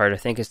use this card, I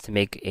think, is to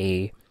make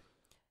an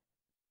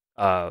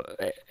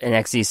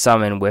Xyz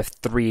summon with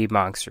 3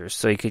 monsters.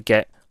 So you could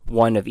get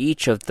 1 of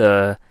each of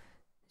the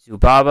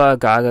Zubaba,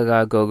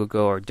 Gagaga, Go,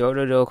 or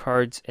Dododo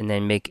cards, and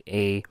then make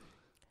a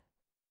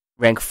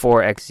rank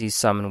 4 Xyz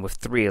summon with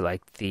 3,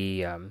 like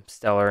the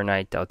Stellar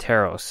Knight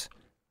Delteros.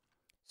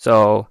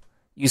 So,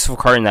 useful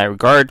card in that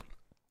regard.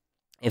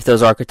 If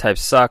those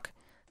archetypes suck,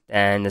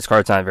 then this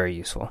card's not very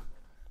useful.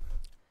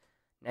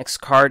 Next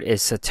card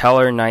is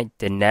Stellar Knight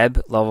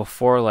Deneb, level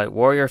 4 Light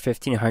Warrior,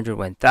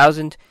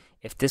 1500.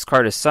 If this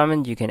card is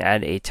summoned, you can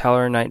add a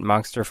Stellar Knight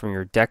monster from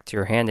your deck to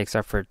your hand,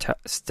 except for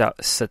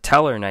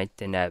Stellar Knight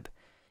Deneb.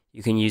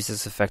 You can use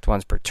this effect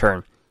once per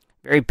turn.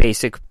 Very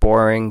basic,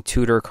 boring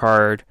tutor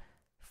card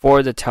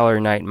for the Stellar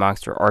Knight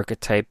monster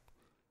archetype.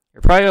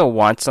 You're probably going to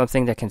want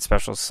something that can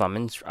special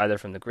summon, either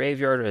from the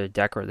graveyard or the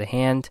deck or the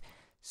hand,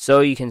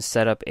 so you can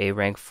set up a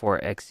rank 4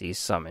 Xyz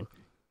summon.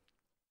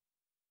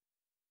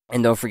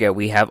 And don't forget,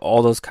 we have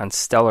all those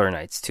Constellar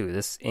Knights too.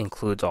 This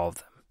includes all of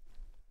them.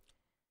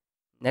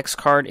 Next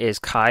card is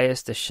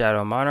Caius the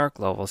Shadow Monarch,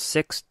 level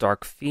 6,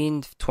 Dark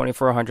Fiend,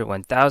 2400,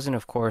 1000.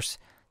 Of course,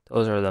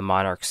 Those are the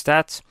Monarch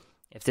stats.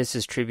 If this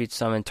is tribute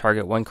summon,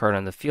 target one card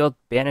on the field,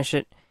 banish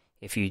it.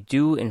 If you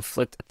do,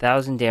 inflict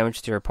 1,000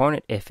 damage to your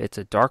opponent if it's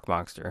a dark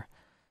monster.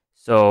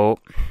 So,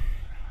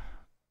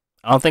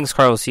 I don't think this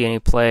card will see any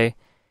play.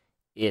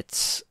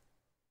 It's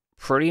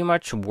pretty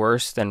much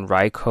worse than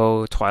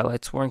Raikou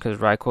Twilight Sworn, because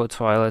Raikou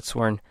Twilight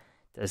Sworn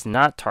does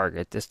not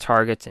target. This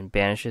targets and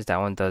banishes. That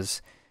one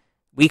does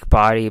weak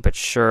body, but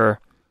sure,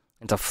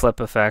 it's a flip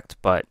effect,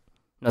 but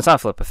no, it's not a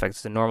flip effect,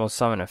 it's a normal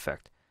summon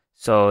effect.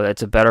 So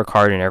it's a better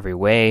card in every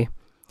way.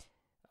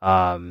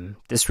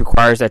 This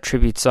requires that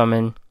tribute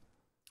summon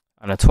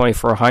on a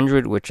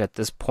 2400, which at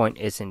this point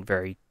isn't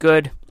very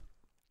good.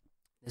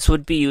 This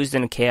would be used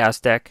in a Chaos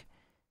deck.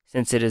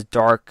 Since it is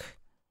dark,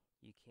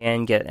 you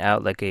can get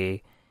out like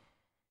a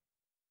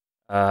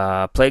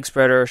Plague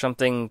Spreader or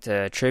something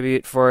to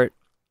tribute for it.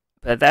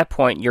 But at that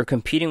point, you're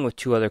competing with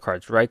two other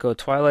cards, Raikou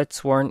Twilight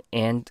Sworn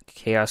and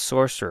Chaos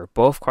Sorcerer,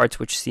 both cards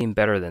which seem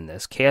better than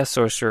this. Chaos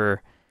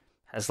Sorcerer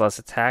has less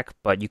attack,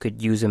 but you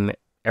could use him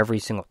every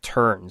single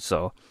turn,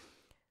 so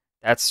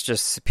that's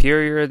just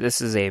superior.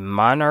 This is a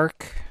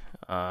Monarch.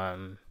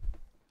 Monarchs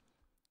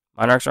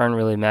aren't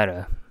really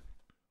meta.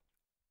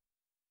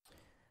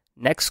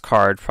 Next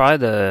card,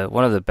 probably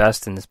one of the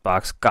best in this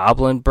box,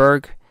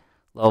 Goblinberg.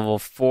 Level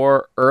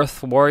 4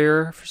 Earth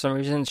Warrior, for some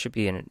reason. It should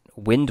be a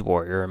Wind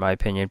Warrior, in my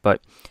opinion, but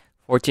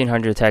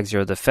 1400 attack,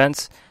 0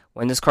 defense.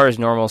 When this card is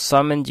normal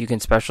summoned, you can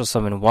special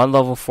summon one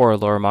level 4 or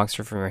lower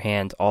monster from your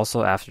hand.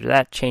 Also, after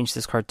that, change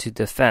this card to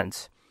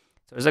defense.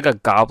 So there's like a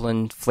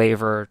goblin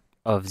flavor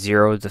of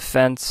 0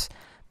 defense,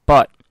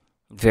 but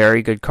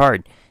very good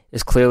card.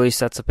 This clearly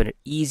sets up an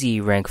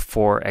easy rank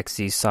 4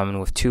 XZ summon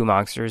with 2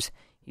 monsters,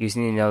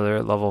 using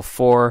another level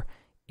 4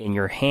 in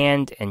your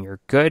hand, and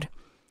you're good.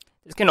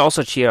 This can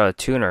also cheat out a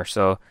tuner,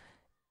 so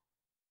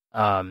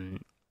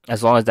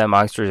as long as that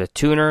monster is a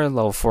tuner,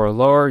 level 4 or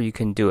lower, you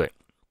can do it.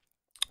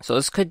 So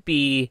this could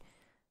be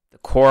the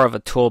core of a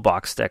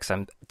toolbox deck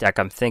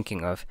I'm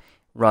thinking of.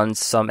 Runs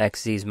some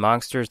XZ's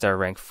monsters that are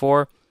rank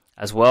 4,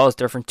 as well as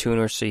different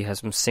tuners, so you have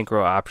some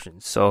synchro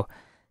options. So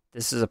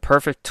this is a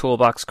perfect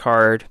toolbox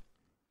card.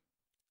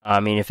 I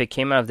mean, if it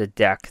came out of the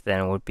deck,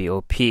 then it would be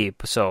OP.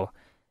 So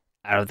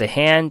out of the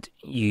hand,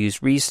 you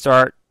use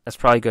Restart. That's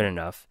probably good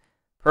enough.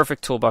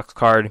 Perfect toolbox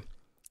card.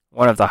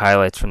 One of the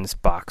highlights from this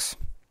box.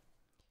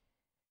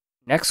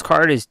 Next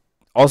card is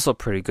also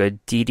pretty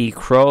good. DD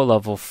Crow,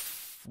 level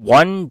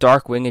 1,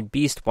 Dark Winged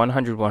Beast,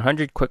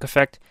 100/100, quick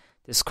effect.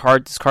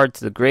 Discard this card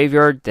to the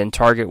graveyard, then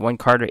target one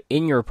card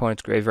in your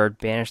opponent's graveyard,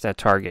 banish that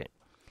target.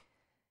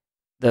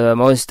 The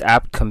most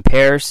apt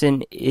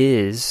comparison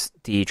is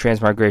the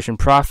Transmigration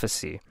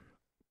Prophecy.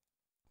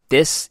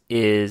 This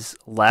is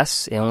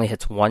less, it only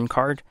hits one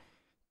card,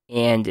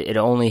 and it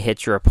only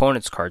hits your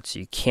opponent's card, so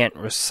you can't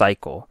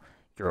recycle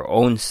your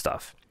own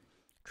stuff.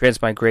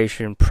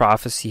 Transmigration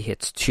Prophecy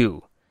hits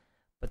 2,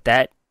 but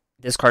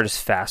this card is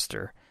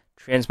faster.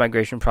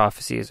 Transmigration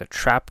Prophecy is a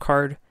trap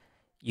card.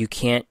 You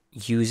can't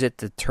use it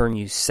the turn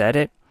you set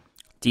it.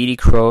 DD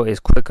Crow is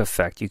quick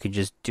effect. You can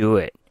just do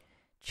it.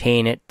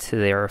 Chain it to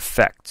their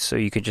effect. So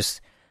you could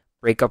just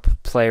break up a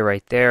play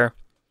right there.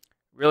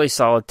 Really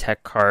solid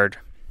tech card.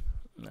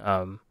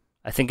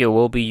 I think it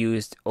will be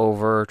used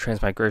over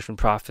Transmigration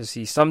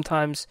Prophecy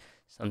sometimes.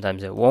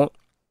 Sometimes it won't.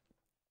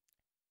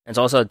 It's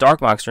also a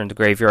dark monster in the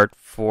graveyard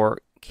for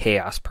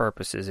chaos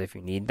purposes if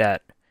you need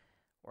that.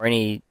 Or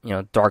any,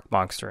 dark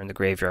monster in the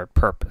graveyard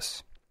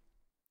purpose.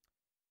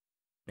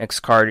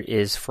 Next card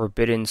is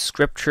Forbidden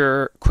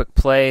Scripture, quick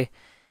play.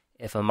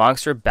 If a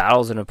monster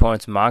battles an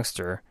opponent's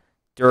monster,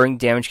 during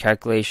damage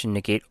calculation,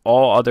 negate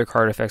all other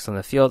card effects on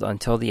the field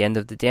until the end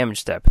of the damage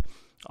step.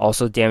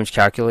 Also, damage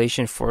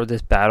calculation for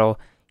this battle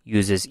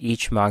uses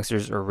each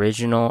monster's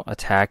original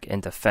attack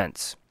and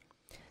defense.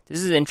 This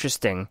is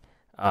interesting.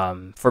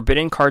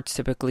 Forbidden cards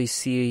typically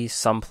see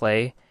some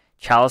play.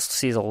 Chalice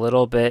sees a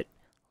little bit.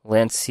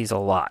 Lance sees a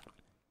lot.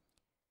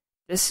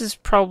 This is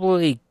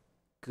probably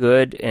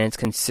good, and it's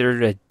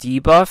considered a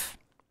debuff.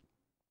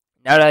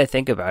 Now that I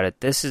think about it,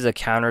 this is a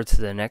counter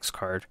to the next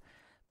card,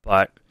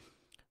 but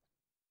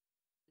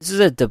this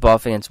is a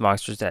debuff against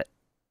monsters that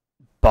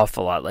buff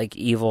a lot, like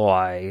Evil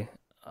Eye,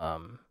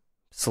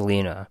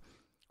 Selena,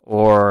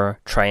 or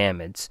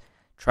Triamids.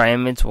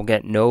 Triamids will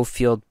get no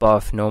field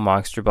buff, no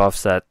monster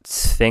buffs. That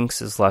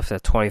Sphinx is left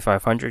at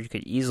 2500. You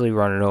could easily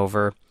run it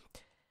over.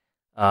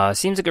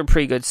 Seems like a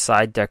pretty good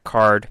side deck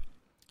card.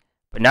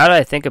 But now that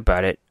I think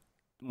about it,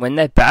 when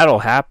that battle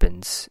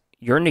happens,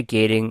 you're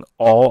negating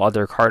all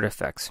other card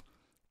effects.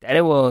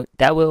 That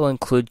will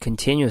include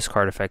continuous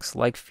card effects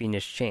like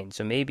Fiendish Chain.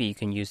 So maybe you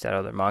can use that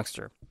other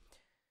monster.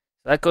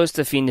 That goes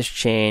to Fiendish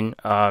Chain.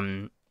 I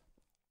don't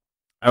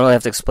really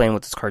have to explain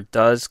what this card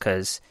does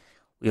because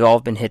we've all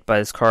been hit by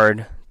this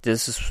card.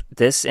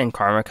 This and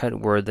Karma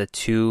Cut were the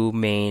two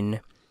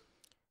main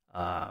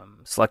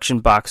selection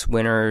box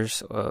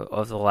winners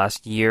of the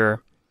last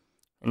year.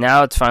 And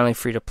now it's finally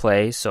free to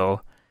play,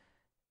 so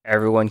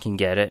everyone can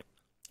get it,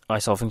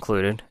 myself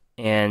included.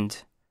 And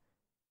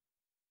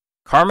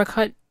Karma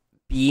Cut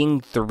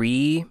being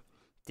 3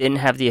 didn't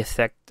have the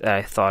effect that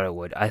I thought it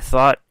would. I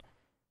thought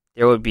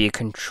there would be a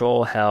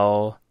control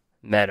hell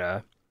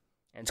meta.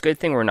 And it's a good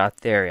thing we're not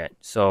there yet.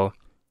 So,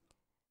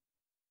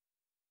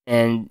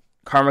 and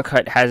Karma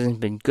Cut hasn't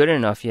been good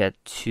enough yet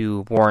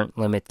to warrant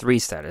Limit 3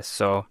 status.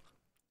 So,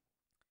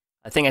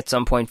 I think at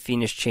some point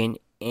Fiendish Chain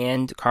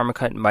and Karma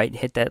Cut might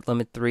hit that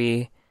Limit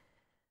 3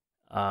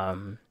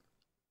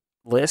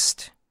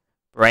 list.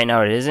 But right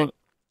now it isn't.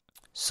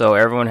 So,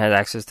 everyone has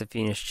access to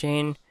Fiendish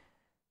Chain.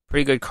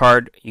 Pretty good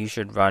card. You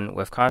should run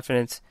with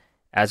confidence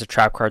as a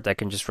trap card that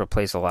can just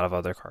replace a lot of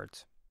other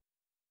cards.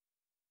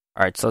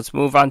 Alright, so let's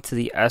move on to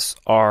the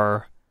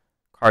SR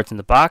cards in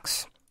the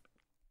box.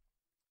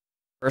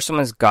 First one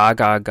is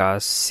Ga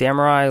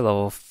Samurai,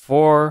 level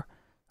 4.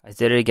 I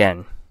did it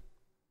again.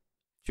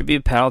 Should be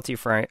a penalty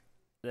for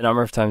the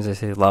number of times I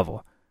say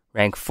level.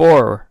 Rank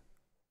 4,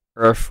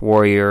 Earth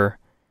Warrior.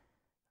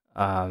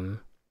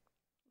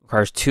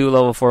 Requires 2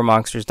 level 4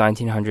 monsters,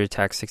 1900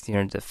 attack,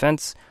 1600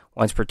 defense.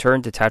 Once per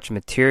turn, detach a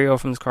material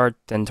from this card,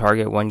 then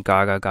target one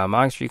Ga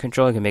monster you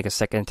control. You can make a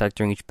second attack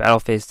during each battle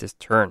phase this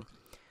turn.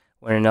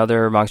 When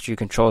another monster you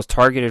control is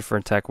targeted for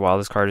an attack while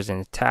this card is in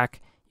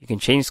attack, you can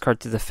change this card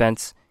to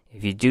defense.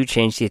 If you do,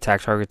 change the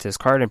attack target to this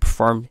card and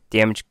perform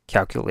damage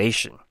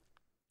calculation.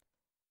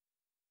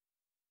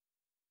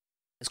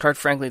 This card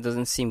frankly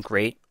doesn't seem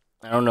great.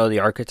 I don't know the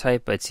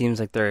archetype, but it seems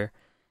like they're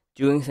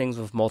doing things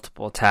with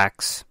multiple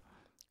attacks.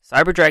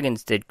 Cyber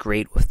Dragons did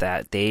great with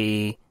that.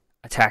 They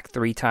attacked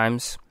 3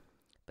 times,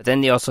 but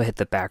then they also hit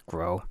the back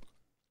row.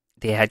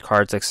 They had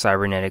cards like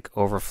Cybernetic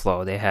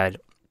Overflow. They had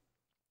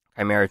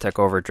Chimera Tech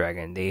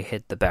Overdragon. They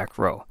hit the back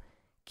row.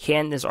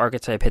 Can this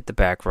archetype hit the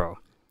back row?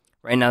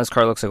 Right now, this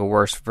card looks like a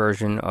worse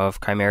version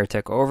of Chimera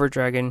Tech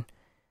Overdragon.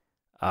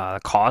 The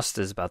cost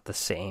is about the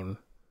same.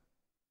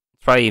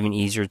 It's probably even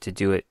easier to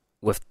do it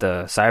with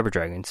the Cyber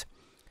Dragons.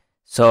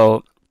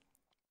 So,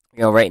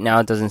 right now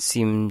it doesn't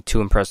seem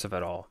too impressive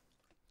at all.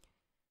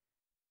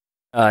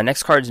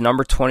 Next card is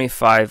number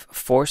 25,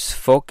 Force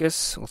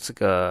Focus. Looks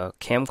like a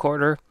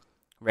camcorder.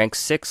 Rank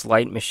 6,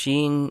 Light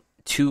Machine.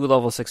 2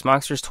 level 6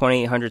 monsters,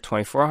 2800,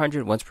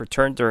 2400. Once per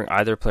turn during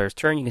either player's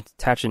turn, you can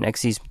detach an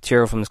Xyz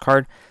material from this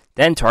card.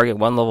 Then target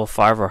 1 level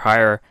 5 or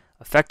higher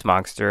effect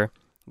monster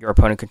your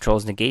opponent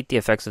controls. Negate the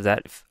effects of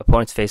that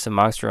opponent's face-up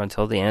monster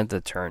until the end of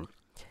the turn.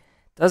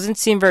 Doesn't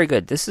seem very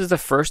good. This is the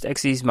first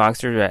Xyz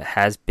monster that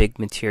has big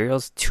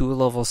materials. 2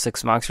 level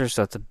 6 monsters,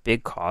 so that's a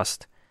big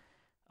cost.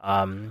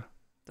 Doesn't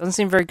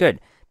seem very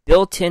good.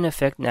 Built-in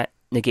effect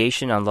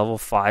negation on level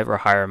 5 or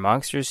higher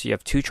monsters, so you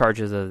have 2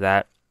 charges of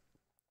that.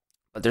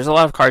 But there's a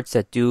lot of cards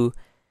that do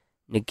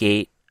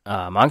negate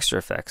monster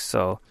effects.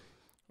 So,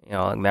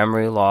 like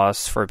Memory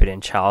Loss,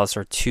 Forbidden Chalice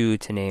are 2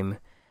 to name.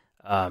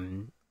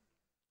 It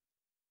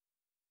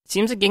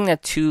seems like getting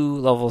that 2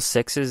 level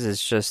 6s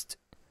is just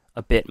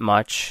a bit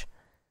much.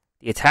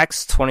 The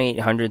attack's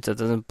 2800, so it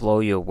doesn't blow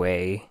you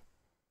away.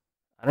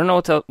 I don't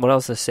know what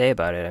else to say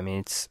about it. I mean,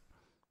 it's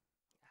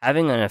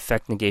having an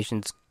effect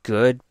negation's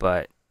good,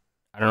 but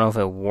I don't know if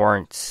it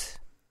warrants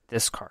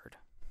this card.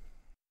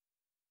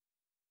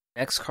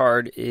 Next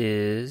card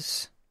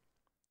is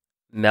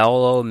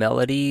Mellow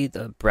Melody,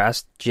 the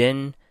Brass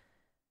Djinn.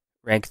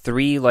 Rank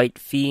 3, Light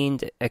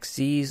Fiend,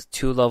 Xyz,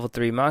 2 level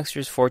 3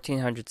 monsters,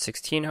 1400,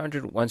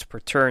 1600. Once per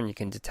turn, you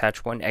can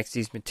detach 1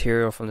 Xyz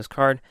material from this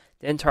card,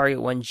 then target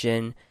 1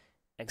 Djinn,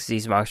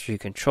 Xyz monster you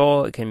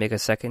control. It can make a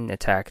second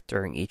attack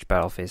during each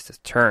battle phase this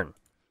turn.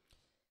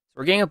 So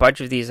we're getting a bunch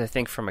of these, I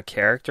think, from a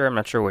character. I'm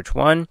not sure which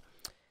one.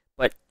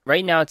 But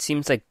right now, it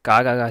seems like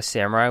Ga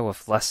Samurai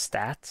with less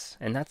stats,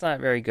 and that's not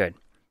very good.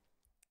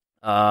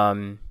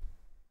 Yeah,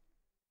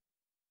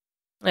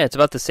 it's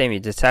about the same. You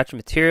detach a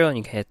material and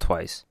you can hit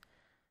twice.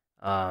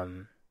 I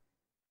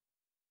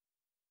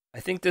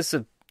think this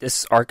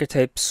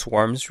archetype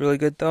swarms really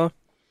good though,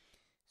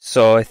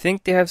 so I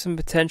think they have some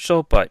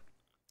potential. But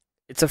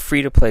it's a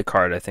free to play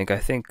card. I think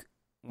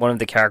one of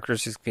the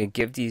characters is gonna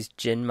give these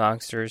Djinn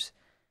monsters,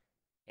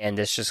 and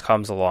this just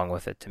comes along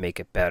with it to make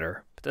it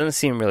better. But it doesn't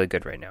seem really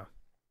good right now.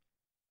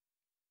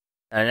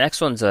 And the next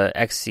one's a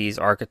Xyz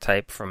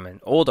archetype from an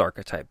old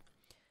archetype.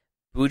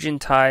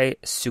 Bujintai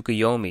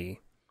Tsukuyomi.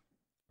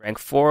 Rank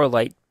 4,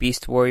 Light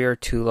Beast Warrior,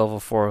 2 level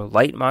 4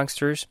 Light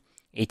Monsters,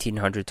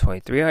 1800,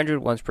 2300.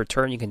 Once per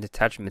turn, you can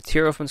detach a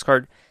material from this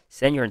card.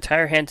 Send your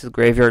entire hand to the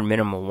graveyard,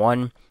 minimum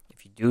 1.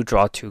 If you do,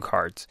 draw 2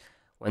 cards.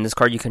 When this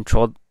card you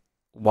control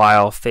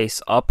while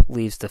face up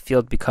leaves the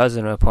field because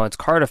of an opponent's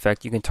card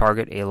effect, you can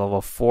target a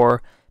level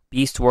 4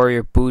 Beast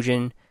Warrior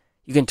Bujin.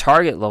 You can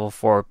target level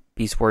 4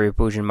 Beast Warrior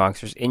Bujin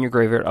monsters in your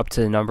graveyard up to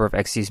the number of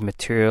Xyz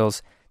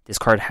materials this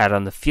card had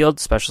on the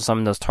field. Special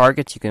summon those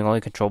targets. You can only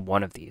control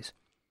 1 of these.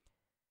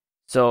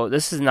 So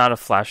this is not a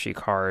flashy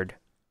card.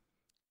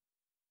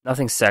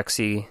 Nothing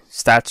sexy.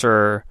 Stats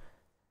are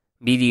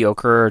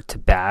mediocre to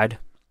bad.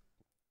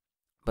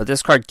 But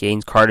this card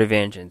gains card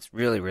advantage, and it's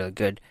really, really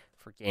good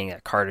for gaining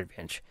that card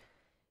advantage.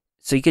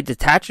 So you could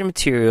detach a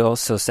material,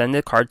 so send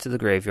the card to the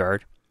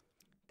graveyard.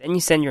 Then you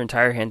send your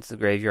entire hand to the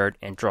graveyard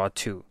and draw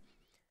 2.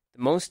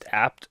 The most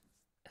apt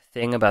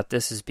thing about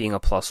this is being a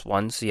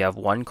 +1, so you have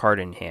 1 card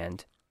in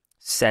hand.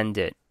 Send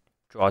it.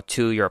 Draw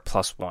 2, you're a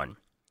 +1.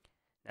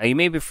 Now, you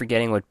may be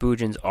forgetting what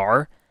Bujins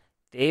are.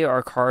 They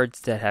are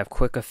cards that have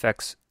quick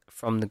effects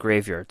from the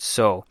graveyard.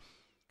 So,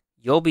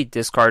 you'll be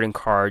discarding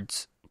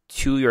cards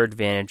to your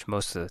advantage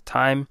most of the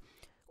time,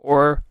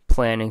 or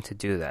planning to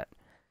do that.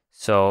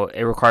 So,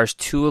 it requires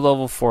 2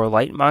 level 4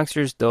 light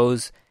monsters.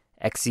 Those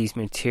Xyz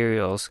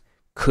materials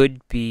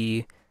could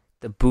be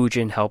the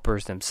Bujin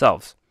helpers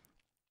themselves.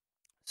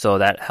 So,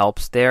 that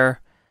helps there.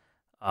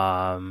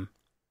 Populate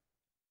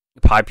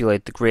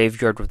the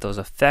graveyard with those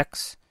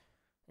effects.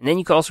 And then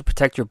you can also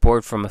protect your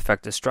board from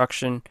effect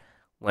destruction.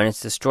 When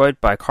it's destroyed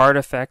by card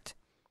effect,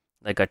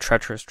 like a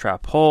Treacherous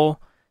Trap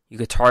Hole, you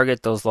could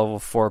target those level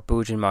 4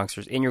 Bujin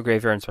monsters in your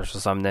graveyard and special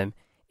summon them.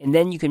 And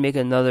then you can make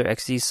another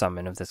XZ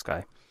summon of this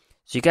guy.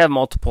 So you can have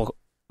multiple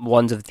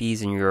ones of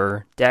these in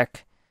your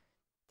deck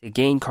to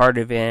gain card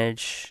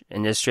advantage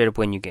and just straight up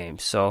win you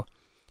games. So,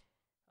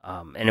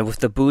 and with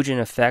the Bujin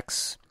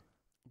effects,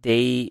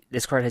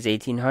 this card has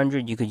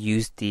 1800. You could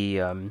use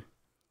the, I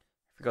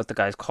forgot what the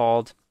guy's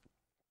called,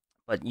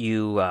 but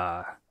you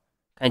kind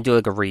of do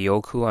like a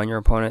Ryoku on your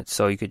opponent,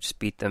 so you could just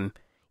beat them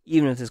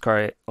even if this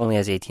card only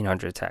has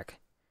 1800 attack.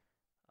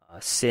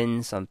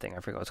 Sin something, I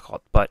forget what it's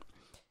called, but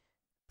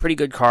pretty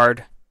good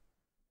card,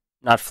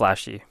 not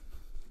flashy.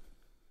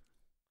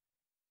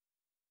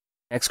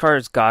 Next card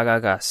is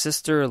Gagaga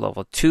Sister,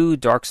 level 2,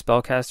 Dark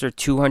Spellcaster,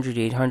 200,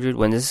 800.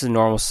 When this is a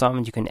normal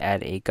summon, you can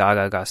add a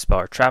Gagaga spell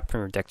or trap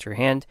from your deck to your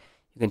hand.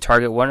 You can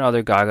target one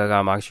other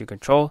Gagaga monster you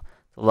control.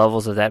 The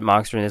levels of that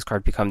monster in this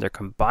card become their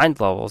combined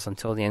levels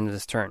until the end of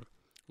this turn.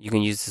 You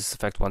can use this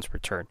effect once per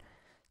turn.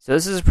 So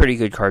this is a pretty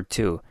good card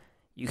too.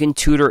 You can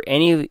tutor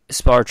any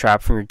spell or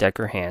trap from your deck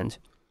or hand.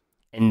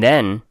 And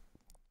then,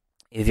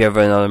 if you have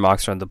another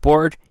monster on the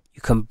board,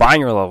 you combine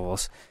your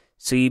levels.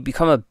 So you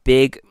become a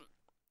big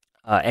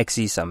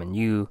XZ summon.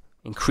 You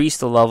increase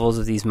the levels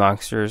of these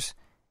monsters,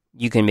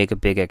 you can make a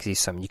big XZ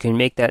summon. You can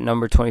make that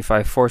number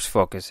 25 Force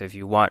Focus if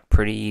you want,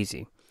 pretty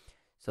easy.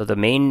 So the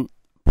main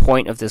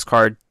point of this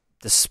card,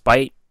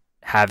 despite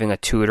having a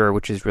tutor,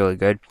 which is really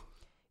good,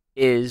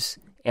 is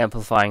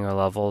amplifying your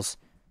levels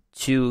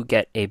to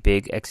get a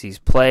big XZ's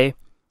play.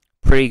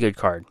 Pretty good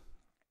card.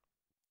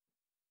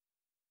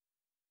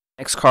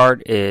 Next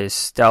card is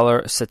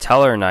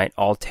Satellar Knight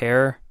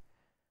Altair.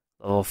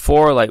 Level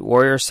 4, Light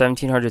Warrior,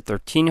 1700,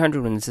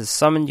 1300. When this is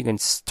summoned, you can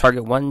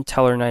target one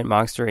Tellar Knight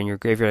monster in your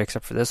graveyard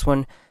except for this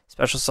one.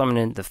 Special summon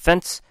in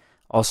defense.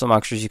 Also,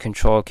 monsters you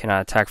control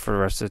cannot attack for the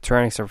rest of the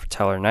turn except for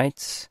Tellar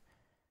Knights.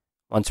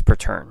 Once per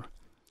turn.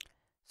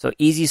 So,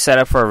 easy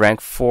setup for a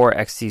rank 4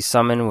 XT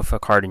summon with a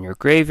card in your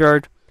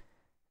graveyard.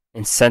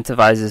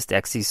 Incentivizes the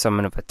XT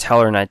summon of a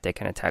Tellar Knight that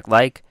can attack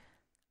like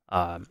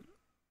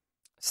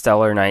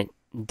Stellar Knight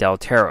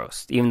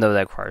Delteros, even though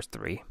that requires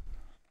 3.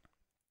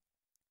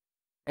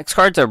 Next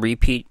card's a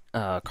repeat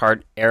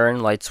card, Erin,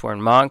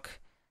 Lightsworn Monk.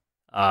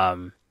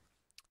 So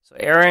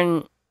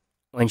Erin,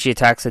 when she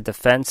attacks a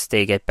defense,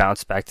 they get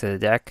bounced back to the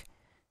deck.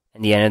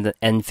 And the end of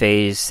the end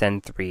phase,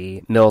 send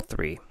 3, mill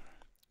 3,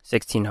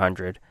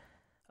 1600.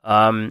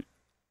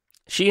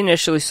 She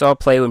initially saw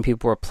play when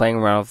people were playing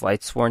around with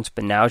Lightsworns,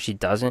 but now she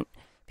doesn't.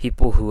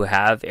 People who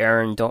have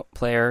Erin don't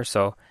play her,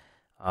 so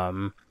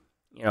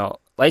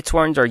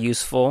Lightsworns are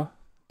useful.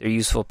 They're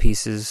useful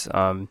pieces.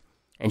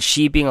 And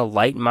she being a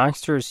light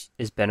monster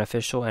is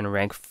beneficial, and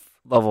rank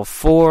level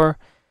 4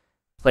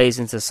 plays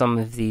into some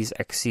of these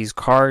XC's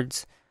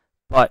cards.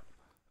 But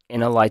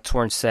in a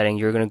Lightsworn setting,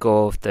 you're going to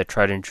go with the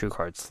tried and true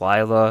cards.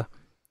 Lila,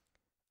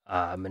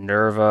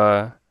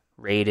 Minerva,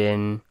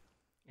 Raiden,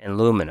 and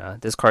Lumina.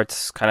 This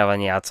card's kind of on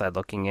the outside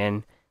looking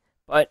in,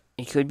 but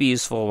it could be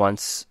useful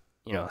once,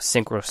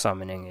 synchro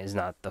summoning is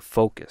not the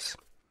focus.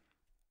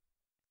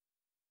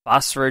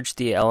 Phosphorage,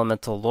 the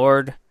Elemental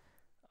Lord.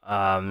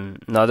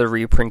 Another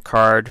reprint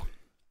card.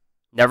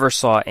 Never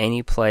saw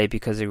any play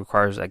because it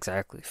requires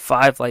exactly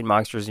 5 light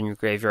monsters in your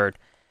graveyard,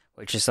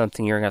 which is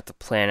something you're going to have to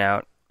plan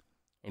out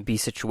and be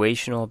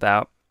situational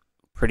about.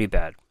 Pretty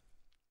bad.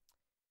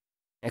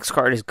 Next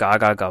card is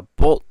Gagaga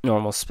Bolt.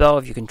 Normal spell.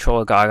 If you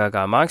control a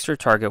Gagaga monster,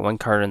 target one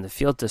card in the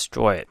field,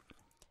 destroy it.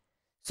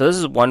 So this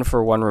is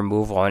 1-for-1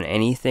 removal on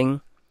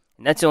anything.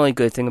 And that's the only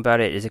good thing about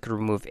it, is it can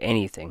remove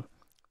anything.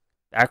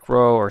 Back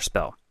row or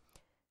spell.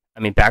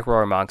 Back row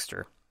or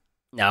monster.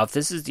 Now, if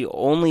this is the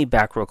only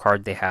back row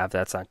card they have,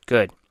 that's not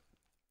good.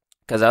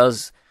 Because I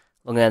was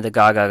looking at the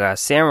Gagaga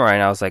Samurai,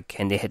 and I was like,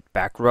 can they hit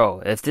back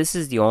row? If this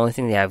is the only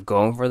thing they have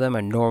going for them,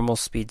 a normal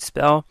speed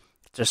spell,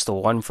 just a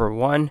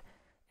 1-for-1,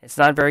 it's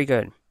not very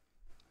good.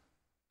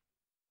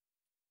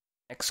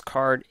 Next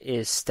card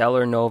is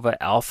Stellar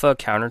Nova Alpha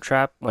Counter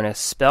Trap. When a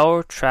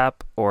spell,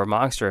 trap, or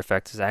monster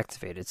effect is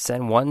activated,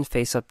 send one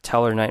face-up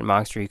Tellar Knight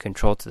monster you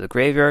control to the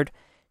graveyard.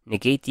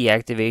 Negate the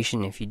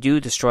activation. If you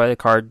do, destroy the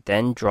card,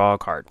 then draw a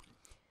card.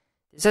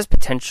 This has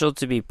potential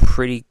to be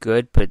pretty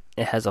good, but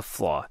it has a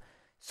flaw.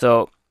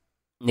 So,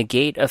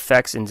 negate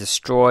effects and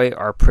destroy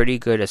are pretty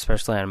good,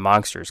 especially on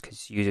monsters,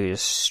 because you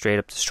just straight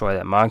up destroy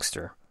that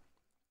monster.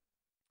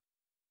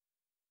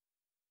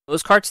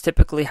 Those cards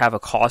typically have a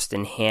cost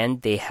in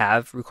hand. They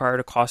have required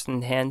a cost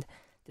in hand.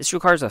 This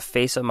requires a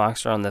face-up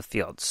monster on the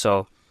field.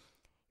 So,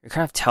 you're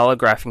kind of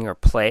telegraphing your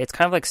play. It's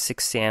kind of like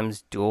 6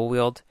 Sam's dual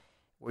wield,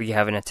 where you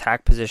have an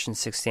attack position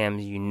 6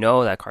 Sam's, you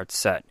know that card's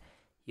set.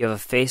 You have a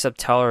face-up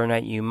Teller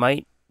Knight, you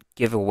might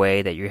give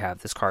away that you have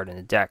this card in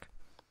the deck.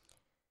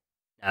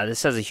 Now,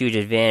 this has a huge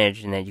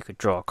advantage in that you could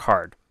draw a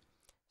card.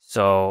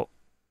 So,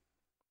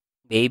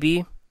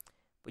 maybe,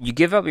 but you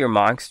give up your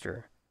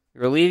monster,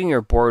 you're leaving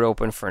your board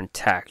open for an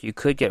attack. You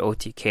could get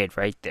OTK'd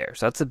right there.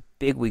 So that's a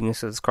big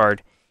weakness of this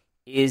card,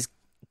 is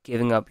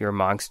giving up your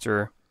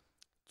monster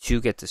to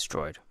get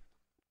destroyed.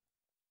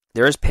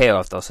 There is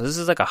payoff though, so this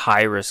is like a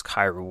high risk,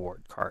 high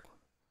reward card.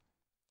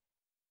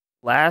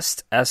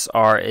 Last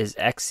SR is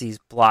Xyz's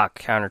Block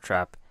Counter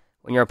Trap.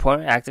 When your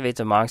opponent activates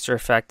a monster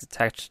effect,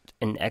 detach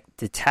an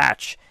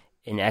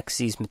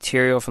Xyz's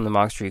material from the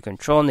monster you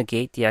control.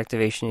 Negate the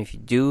activation. If you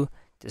do,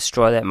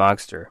 destroy that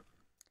monster.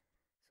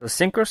 So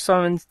Synchro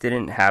Summons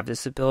didn't have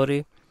this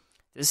ability.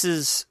 This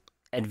is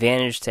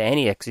advantage to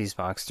any Xyz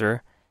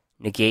monster.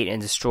 Negate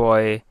and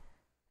destroy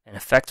an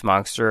effect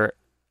monster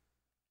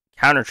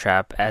counter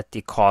trap at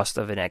the cost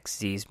of an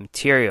Xyz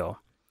material.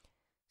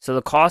 So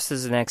the cost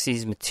is an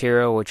Xyz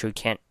material which we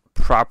can't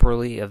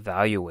properly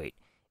evaluate.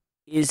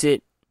 Is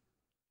it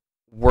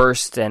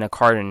worse than a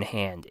card in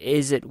hand?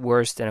 Is it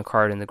worse than a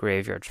card in the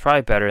graveyard? It's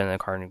probably better than a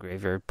card in the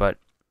graveyard, but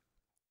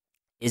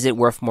is it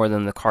worth more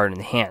than the card in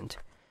the hand?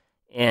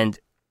 And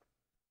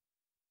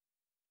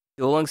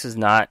Duel Links is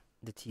not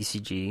the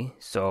TCG,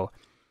 so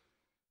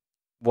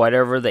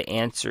whatever the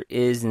answer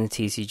is in the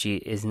TCG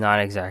is not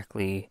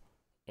exactly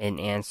an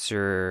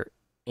answer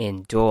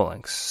in Duel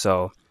Links.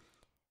 So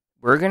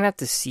we're going to have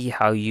to see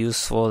how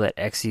useful that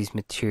Xyz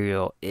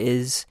material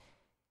is.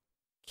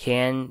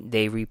 Can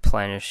they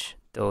replenish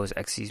those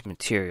Xyz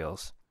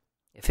materials?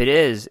 If it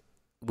is,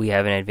 we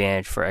have an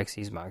advantage for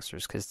Xyz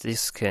monsters, because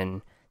this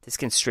can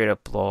straight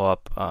up blow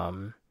up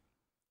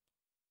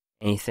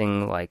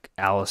anything like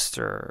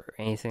Alistair,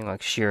 anything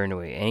like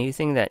Shiranui,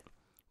 anything that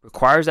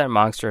requires that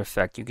monster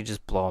effect, you can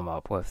just blow them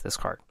up with this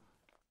card.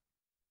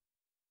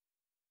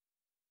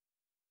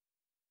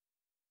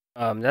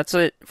 That's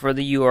it for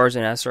the URs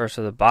and SRs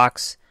of the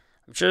box.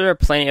 I'm sure there are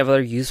plenty of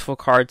other useful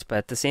cards, but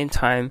at the same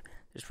time,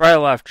 there's probably a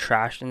lot of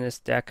trash in this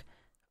deck.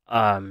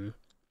 Being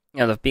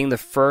the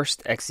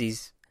first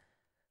Xyz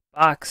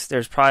box,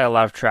 there's probably a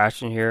lot of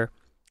trash in here,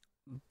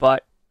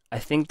 but I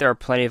think there are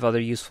plenty of other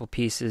useful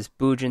pieces.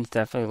 Boojins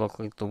definitely look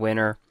like the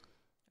winner.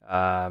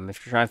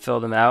 If you're trying to fill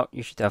them out,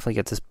 you should definitely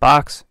get this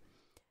box.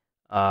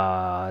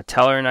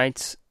 Teller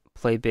Knights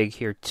play big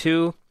here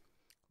too.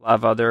 A lot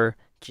of other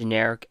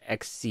generic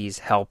Xyz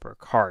helper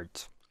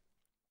cards.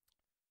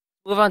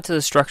 Move on to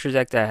the structure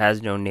deck that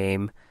has no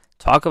name.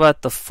 Talk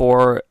about the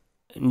 4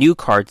 new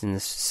cards in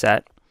this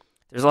set.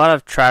 There's a lot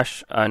of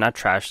trash,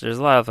 there's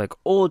a lot of like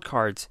old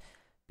cards.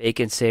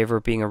 Bacon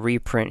Saver being a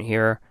reprint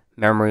here.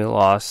 Memory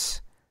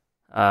Loss.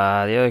 The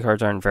other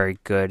cards aren't very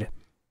good.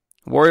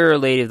 Warrior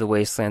Lady of the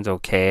Wasteland's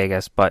okay, I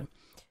guess, but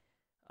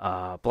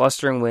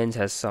Blustering Winds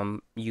has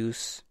some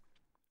use.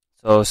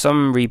 So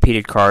some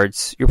repeated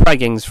cards. You're probably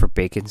getting this for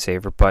Bacon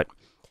Saver, but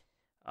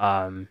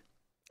let's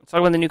talk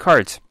about the new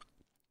cards.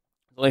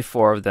 There's only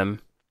 4 of them.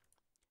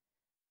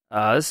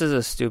 This is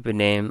a stupid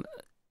name.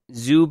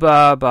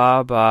 Zuba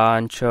Ba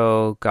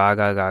Bancho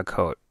Gaga Ga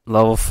Coat.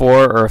 Level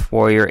 4 Earth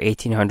Warrior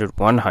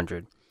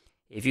 1800-100.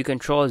 If you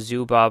control a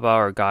Zubaba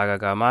or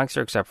Gaga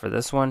monster, except for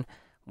this one,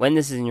 when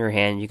this is in your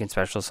hand, you can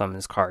special summon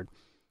this card.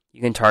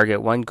 You can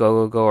target one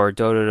Go or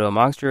Dododo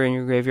monster in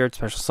your graveyard,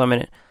 special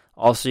summon it.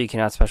 Also, you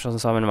cannot special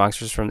summon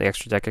monsters from the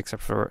extra deck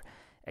except for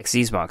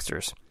Xyz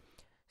monsters.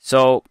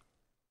 So,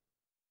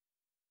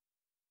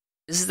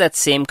 this is that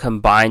same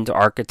combined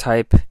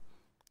archetype.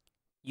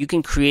 You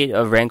can create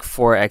a rank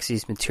 4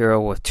 Xyz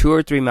material with 2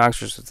 or 3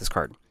 monsters with this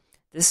card.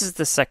 This is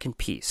the second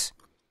piece.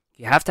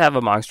 You have to have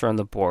a monster on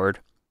the board.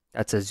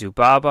 That's a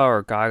Zubaba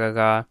or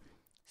Gaga.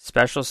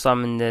 Special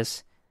summon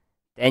this.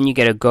 Then you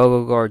get a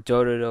Go or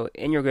Dododo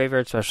in your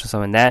graveyard. Special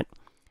summon that.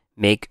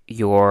 Make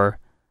your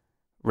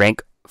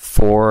rank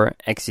 4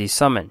 Xyz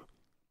summon.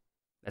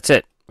 That's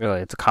it.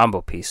 Really, it's a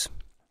combo piece.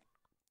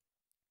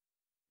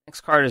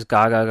 Next card is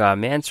Gaga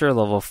Mancer.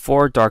 Level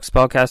 4 Dark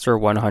Spellcaster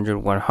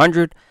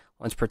 100-100.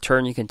 Once per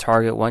turn, you can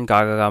target one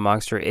Gaga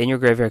monster in your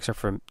graveyard except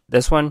for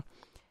this one.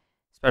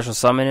 Special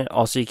summon it.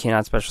 Also, you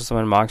cannot special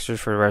summon monsters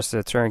for the rest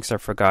of the turn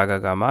except for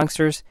Gaga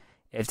monsters.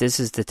 If this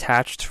is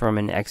detached from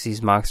an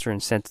Xyz monster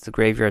and sent to the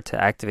graveyard to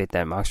activate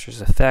that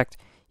monster's effect,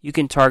 you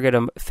can target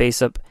a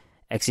face-up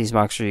Xyz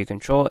monster you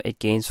control. It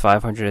gains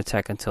 500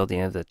 attack until the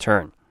end of the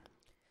turn.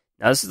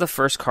 Now, this is the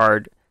first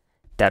card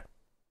that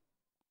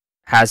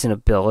has an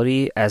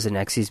ability as an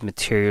Xyz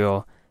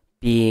material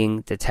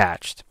being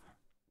detached.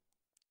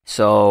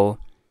 So,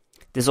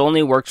 this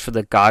only works for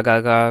the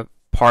Gaga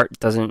part,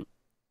 doesn't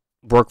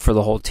work for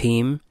the whole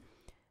team,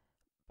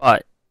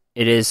 but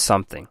it is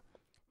something.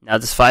 Now,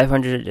 this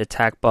 500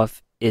 attack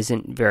buff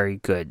isn't very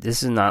good.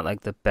 This is not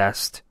like the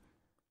best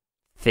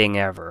thing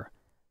ever,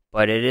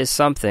 but it is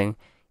something,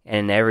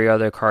 and every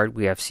other card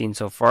we have seen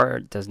so far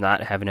does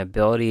not have an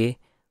ability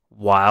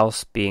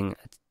whilst being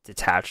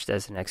detached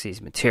as an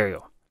Xyz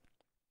material.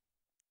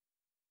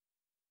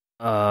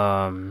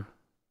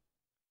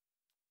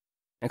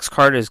 Next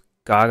card is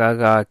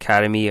Gagaga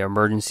Academy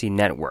Emergency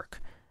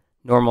Network.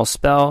 Normal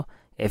spell.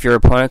 If your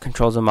opponent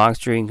controls a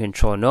monster, you can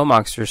control no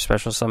monster.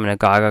 Special summon a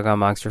Gagaga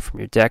monster from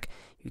your deck.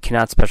 You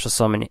cannot special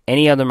summon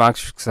any other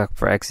monster except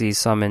for XZ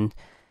summon.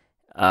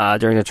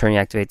 During the turn you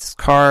activate this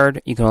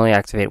card. You can only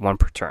activate one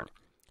per turn.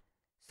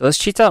 So this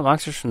cheats out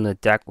monsters from the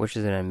deck, which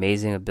is an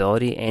amazing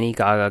ability. Any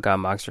Gagaga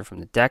monster from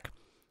the deck.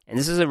 And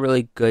this is a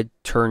really good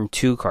turn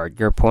 2 card.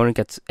 Your opponent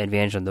gets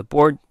advantage on the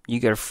board. You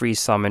get a free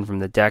summon from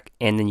the deck,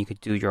 and then you could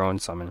do your own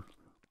summon.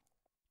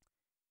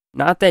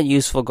 Not that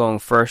useful going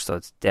first, though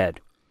it's dead.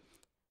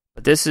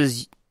 But this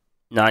is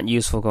not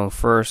useful going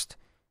first,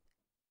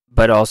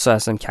 but also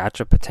has some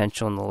catch-up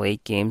potential in the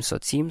late game. So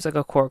it seems like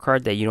a core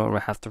card that you don't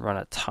have to run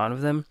a ton of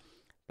them,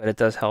 but it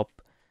does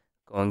help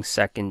going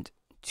second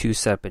to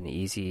set up an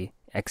easy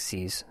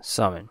Xyz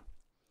summon.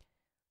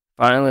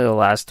 Finally, the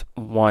last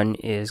one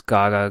is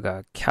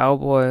Gagaga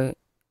Cowboy.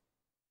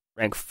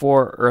 Rank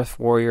 4 Earth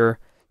Warrior.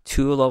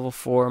 2 level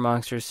 4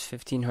 monsters,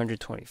 1500,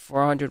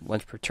 2400,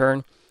 once per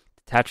turn.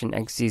 Detach an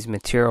Xyz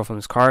material from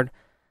this card.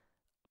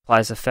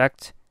 Applies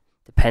effect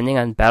depending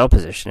on battle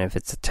position. If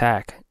it's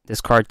attack,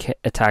 this card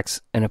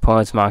attacks an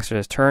opponent's monster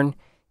this turn.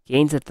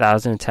 Gains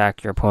 1000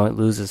 attack. Your opponent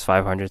loses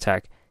 500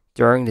 attack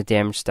during the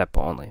damage step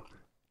only.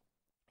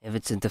 If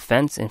it's in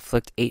defense,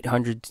 inflict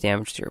 800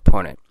 damage to your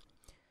opponent.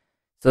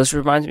 So this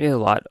reminds me a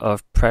lot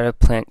of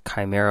Predaplant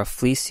Chimera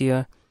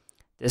Fleecia.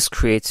 This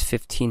creates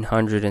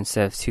 1500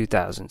 instead of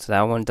 2000. So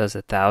that one does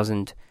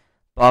 1000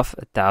 buff,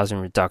 1000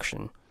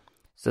 reduction.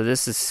 So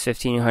this is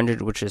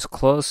 1500, which is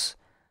close,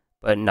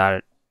 but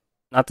not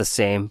the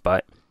same.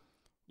 But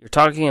you're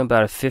talking about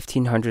a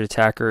 1500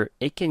 attacker.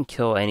 It can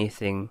kill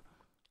anything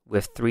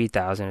with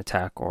 3000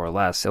 attack or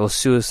less. It will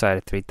suicide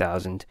at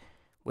 3000,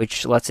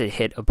 which lets it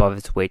hit above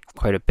its weight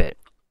quite a bit.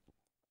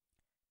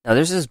 Now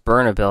there's this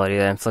burn ability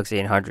that inflicts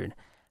 800.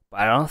 But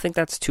I don't think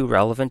that's too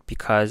relevant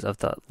because of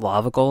the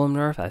Lava Golem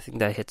nerf. I think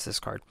that hits this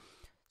card.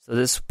 So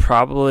this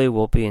probably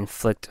will be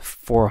inflict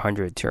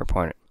 400 to your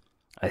opponent.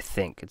 I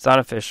think. It's not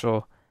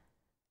official.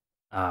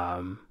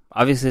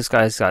 Obviously this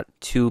guy's got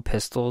 2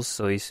 pistols,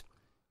 so he's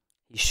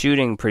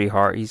shooting pretty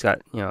hard. He's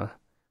got,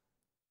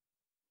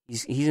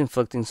 he's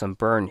inflicting some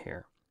burn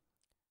here.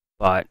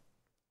 But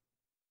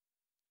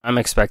I'm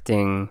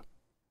expecting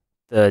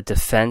the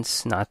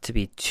defense not to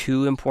be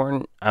too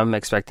important. I'm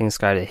expecting this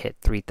guy to hit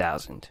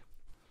 3000.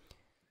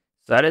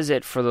 So that is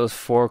it for those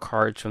 4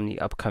 cards from the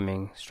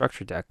upcoming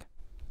structure deck.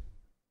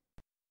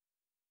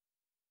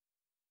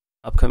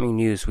 Upcoming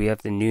news. We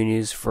have the new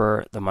news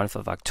for the month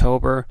of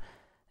October.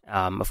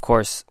 Of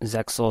course,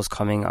 Zexal is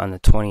coming on the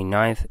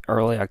 29th.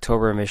 Early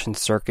October mission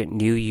circuit.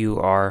 New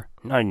UR.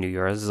 Not a new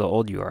UR. This is an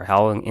old UR.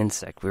 Howling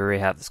Insect. We already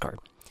have this card.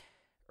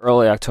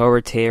 Early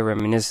October. Taya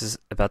reminisces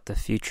about the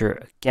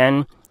future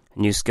again. A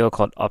new skill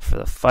called Up for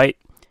the Fight.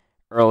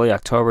 Early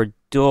October.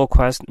 Duel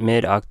Quest.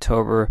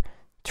 Mid-October.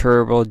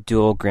 Turbo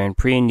Duel Grand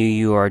Prix,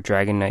 New UR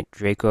Dragon Knight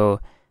Draco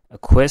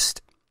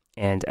Acquist,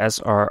 and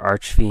SR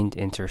Archfiend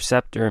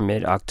Interceptor.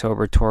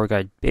 Mid-October Tour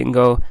Guide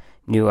Bingo,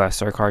 new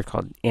SR card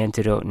called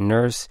Antidote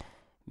Nurse.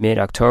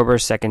 Mid-October,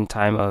 second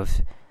time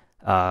of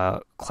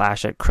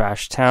Clash at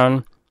Crash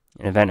Town,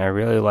 an event I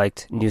really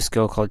liked. New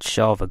skill called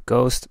Shell of a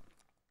Ghost.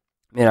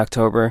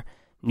 Mid-October,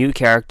 new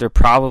character,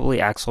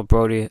 probably Axel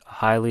Brody, a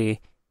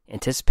highly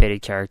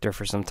anticipated character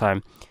for some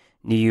time.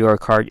 New UR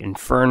card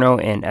Inferno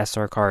and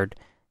SR card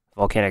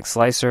Volcanic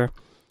Slicer.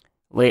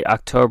 Late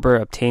October,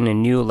 obtain a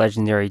new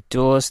legendary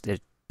duelist. It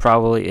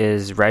probably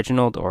is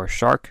Reginald or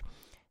Shark.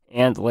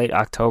 And late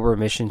October,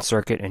 mission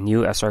circuit, a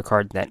new SR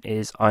card that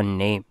is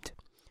unnamed.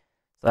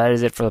 So that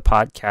is it for the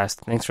podcast.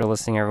 Thanks for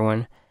listening,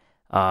 everyone.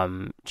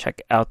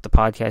 Check out the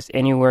podcast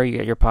anywhere you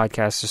get your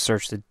podcast. Just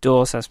search the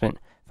Duel Assessment.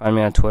 Find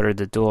me on Twitter,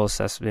 the Duel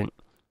Assessment,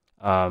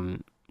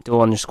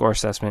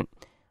 Duel_assessment.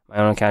 My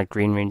own account,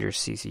 Green Ranger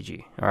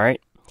CCG. All right.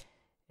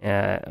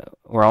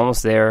 We're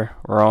almost there.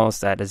 We're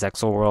almost at a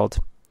Zexal World.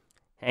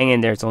 Hang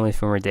in there. It's only a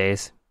few more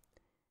days.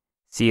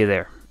 See you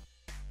there.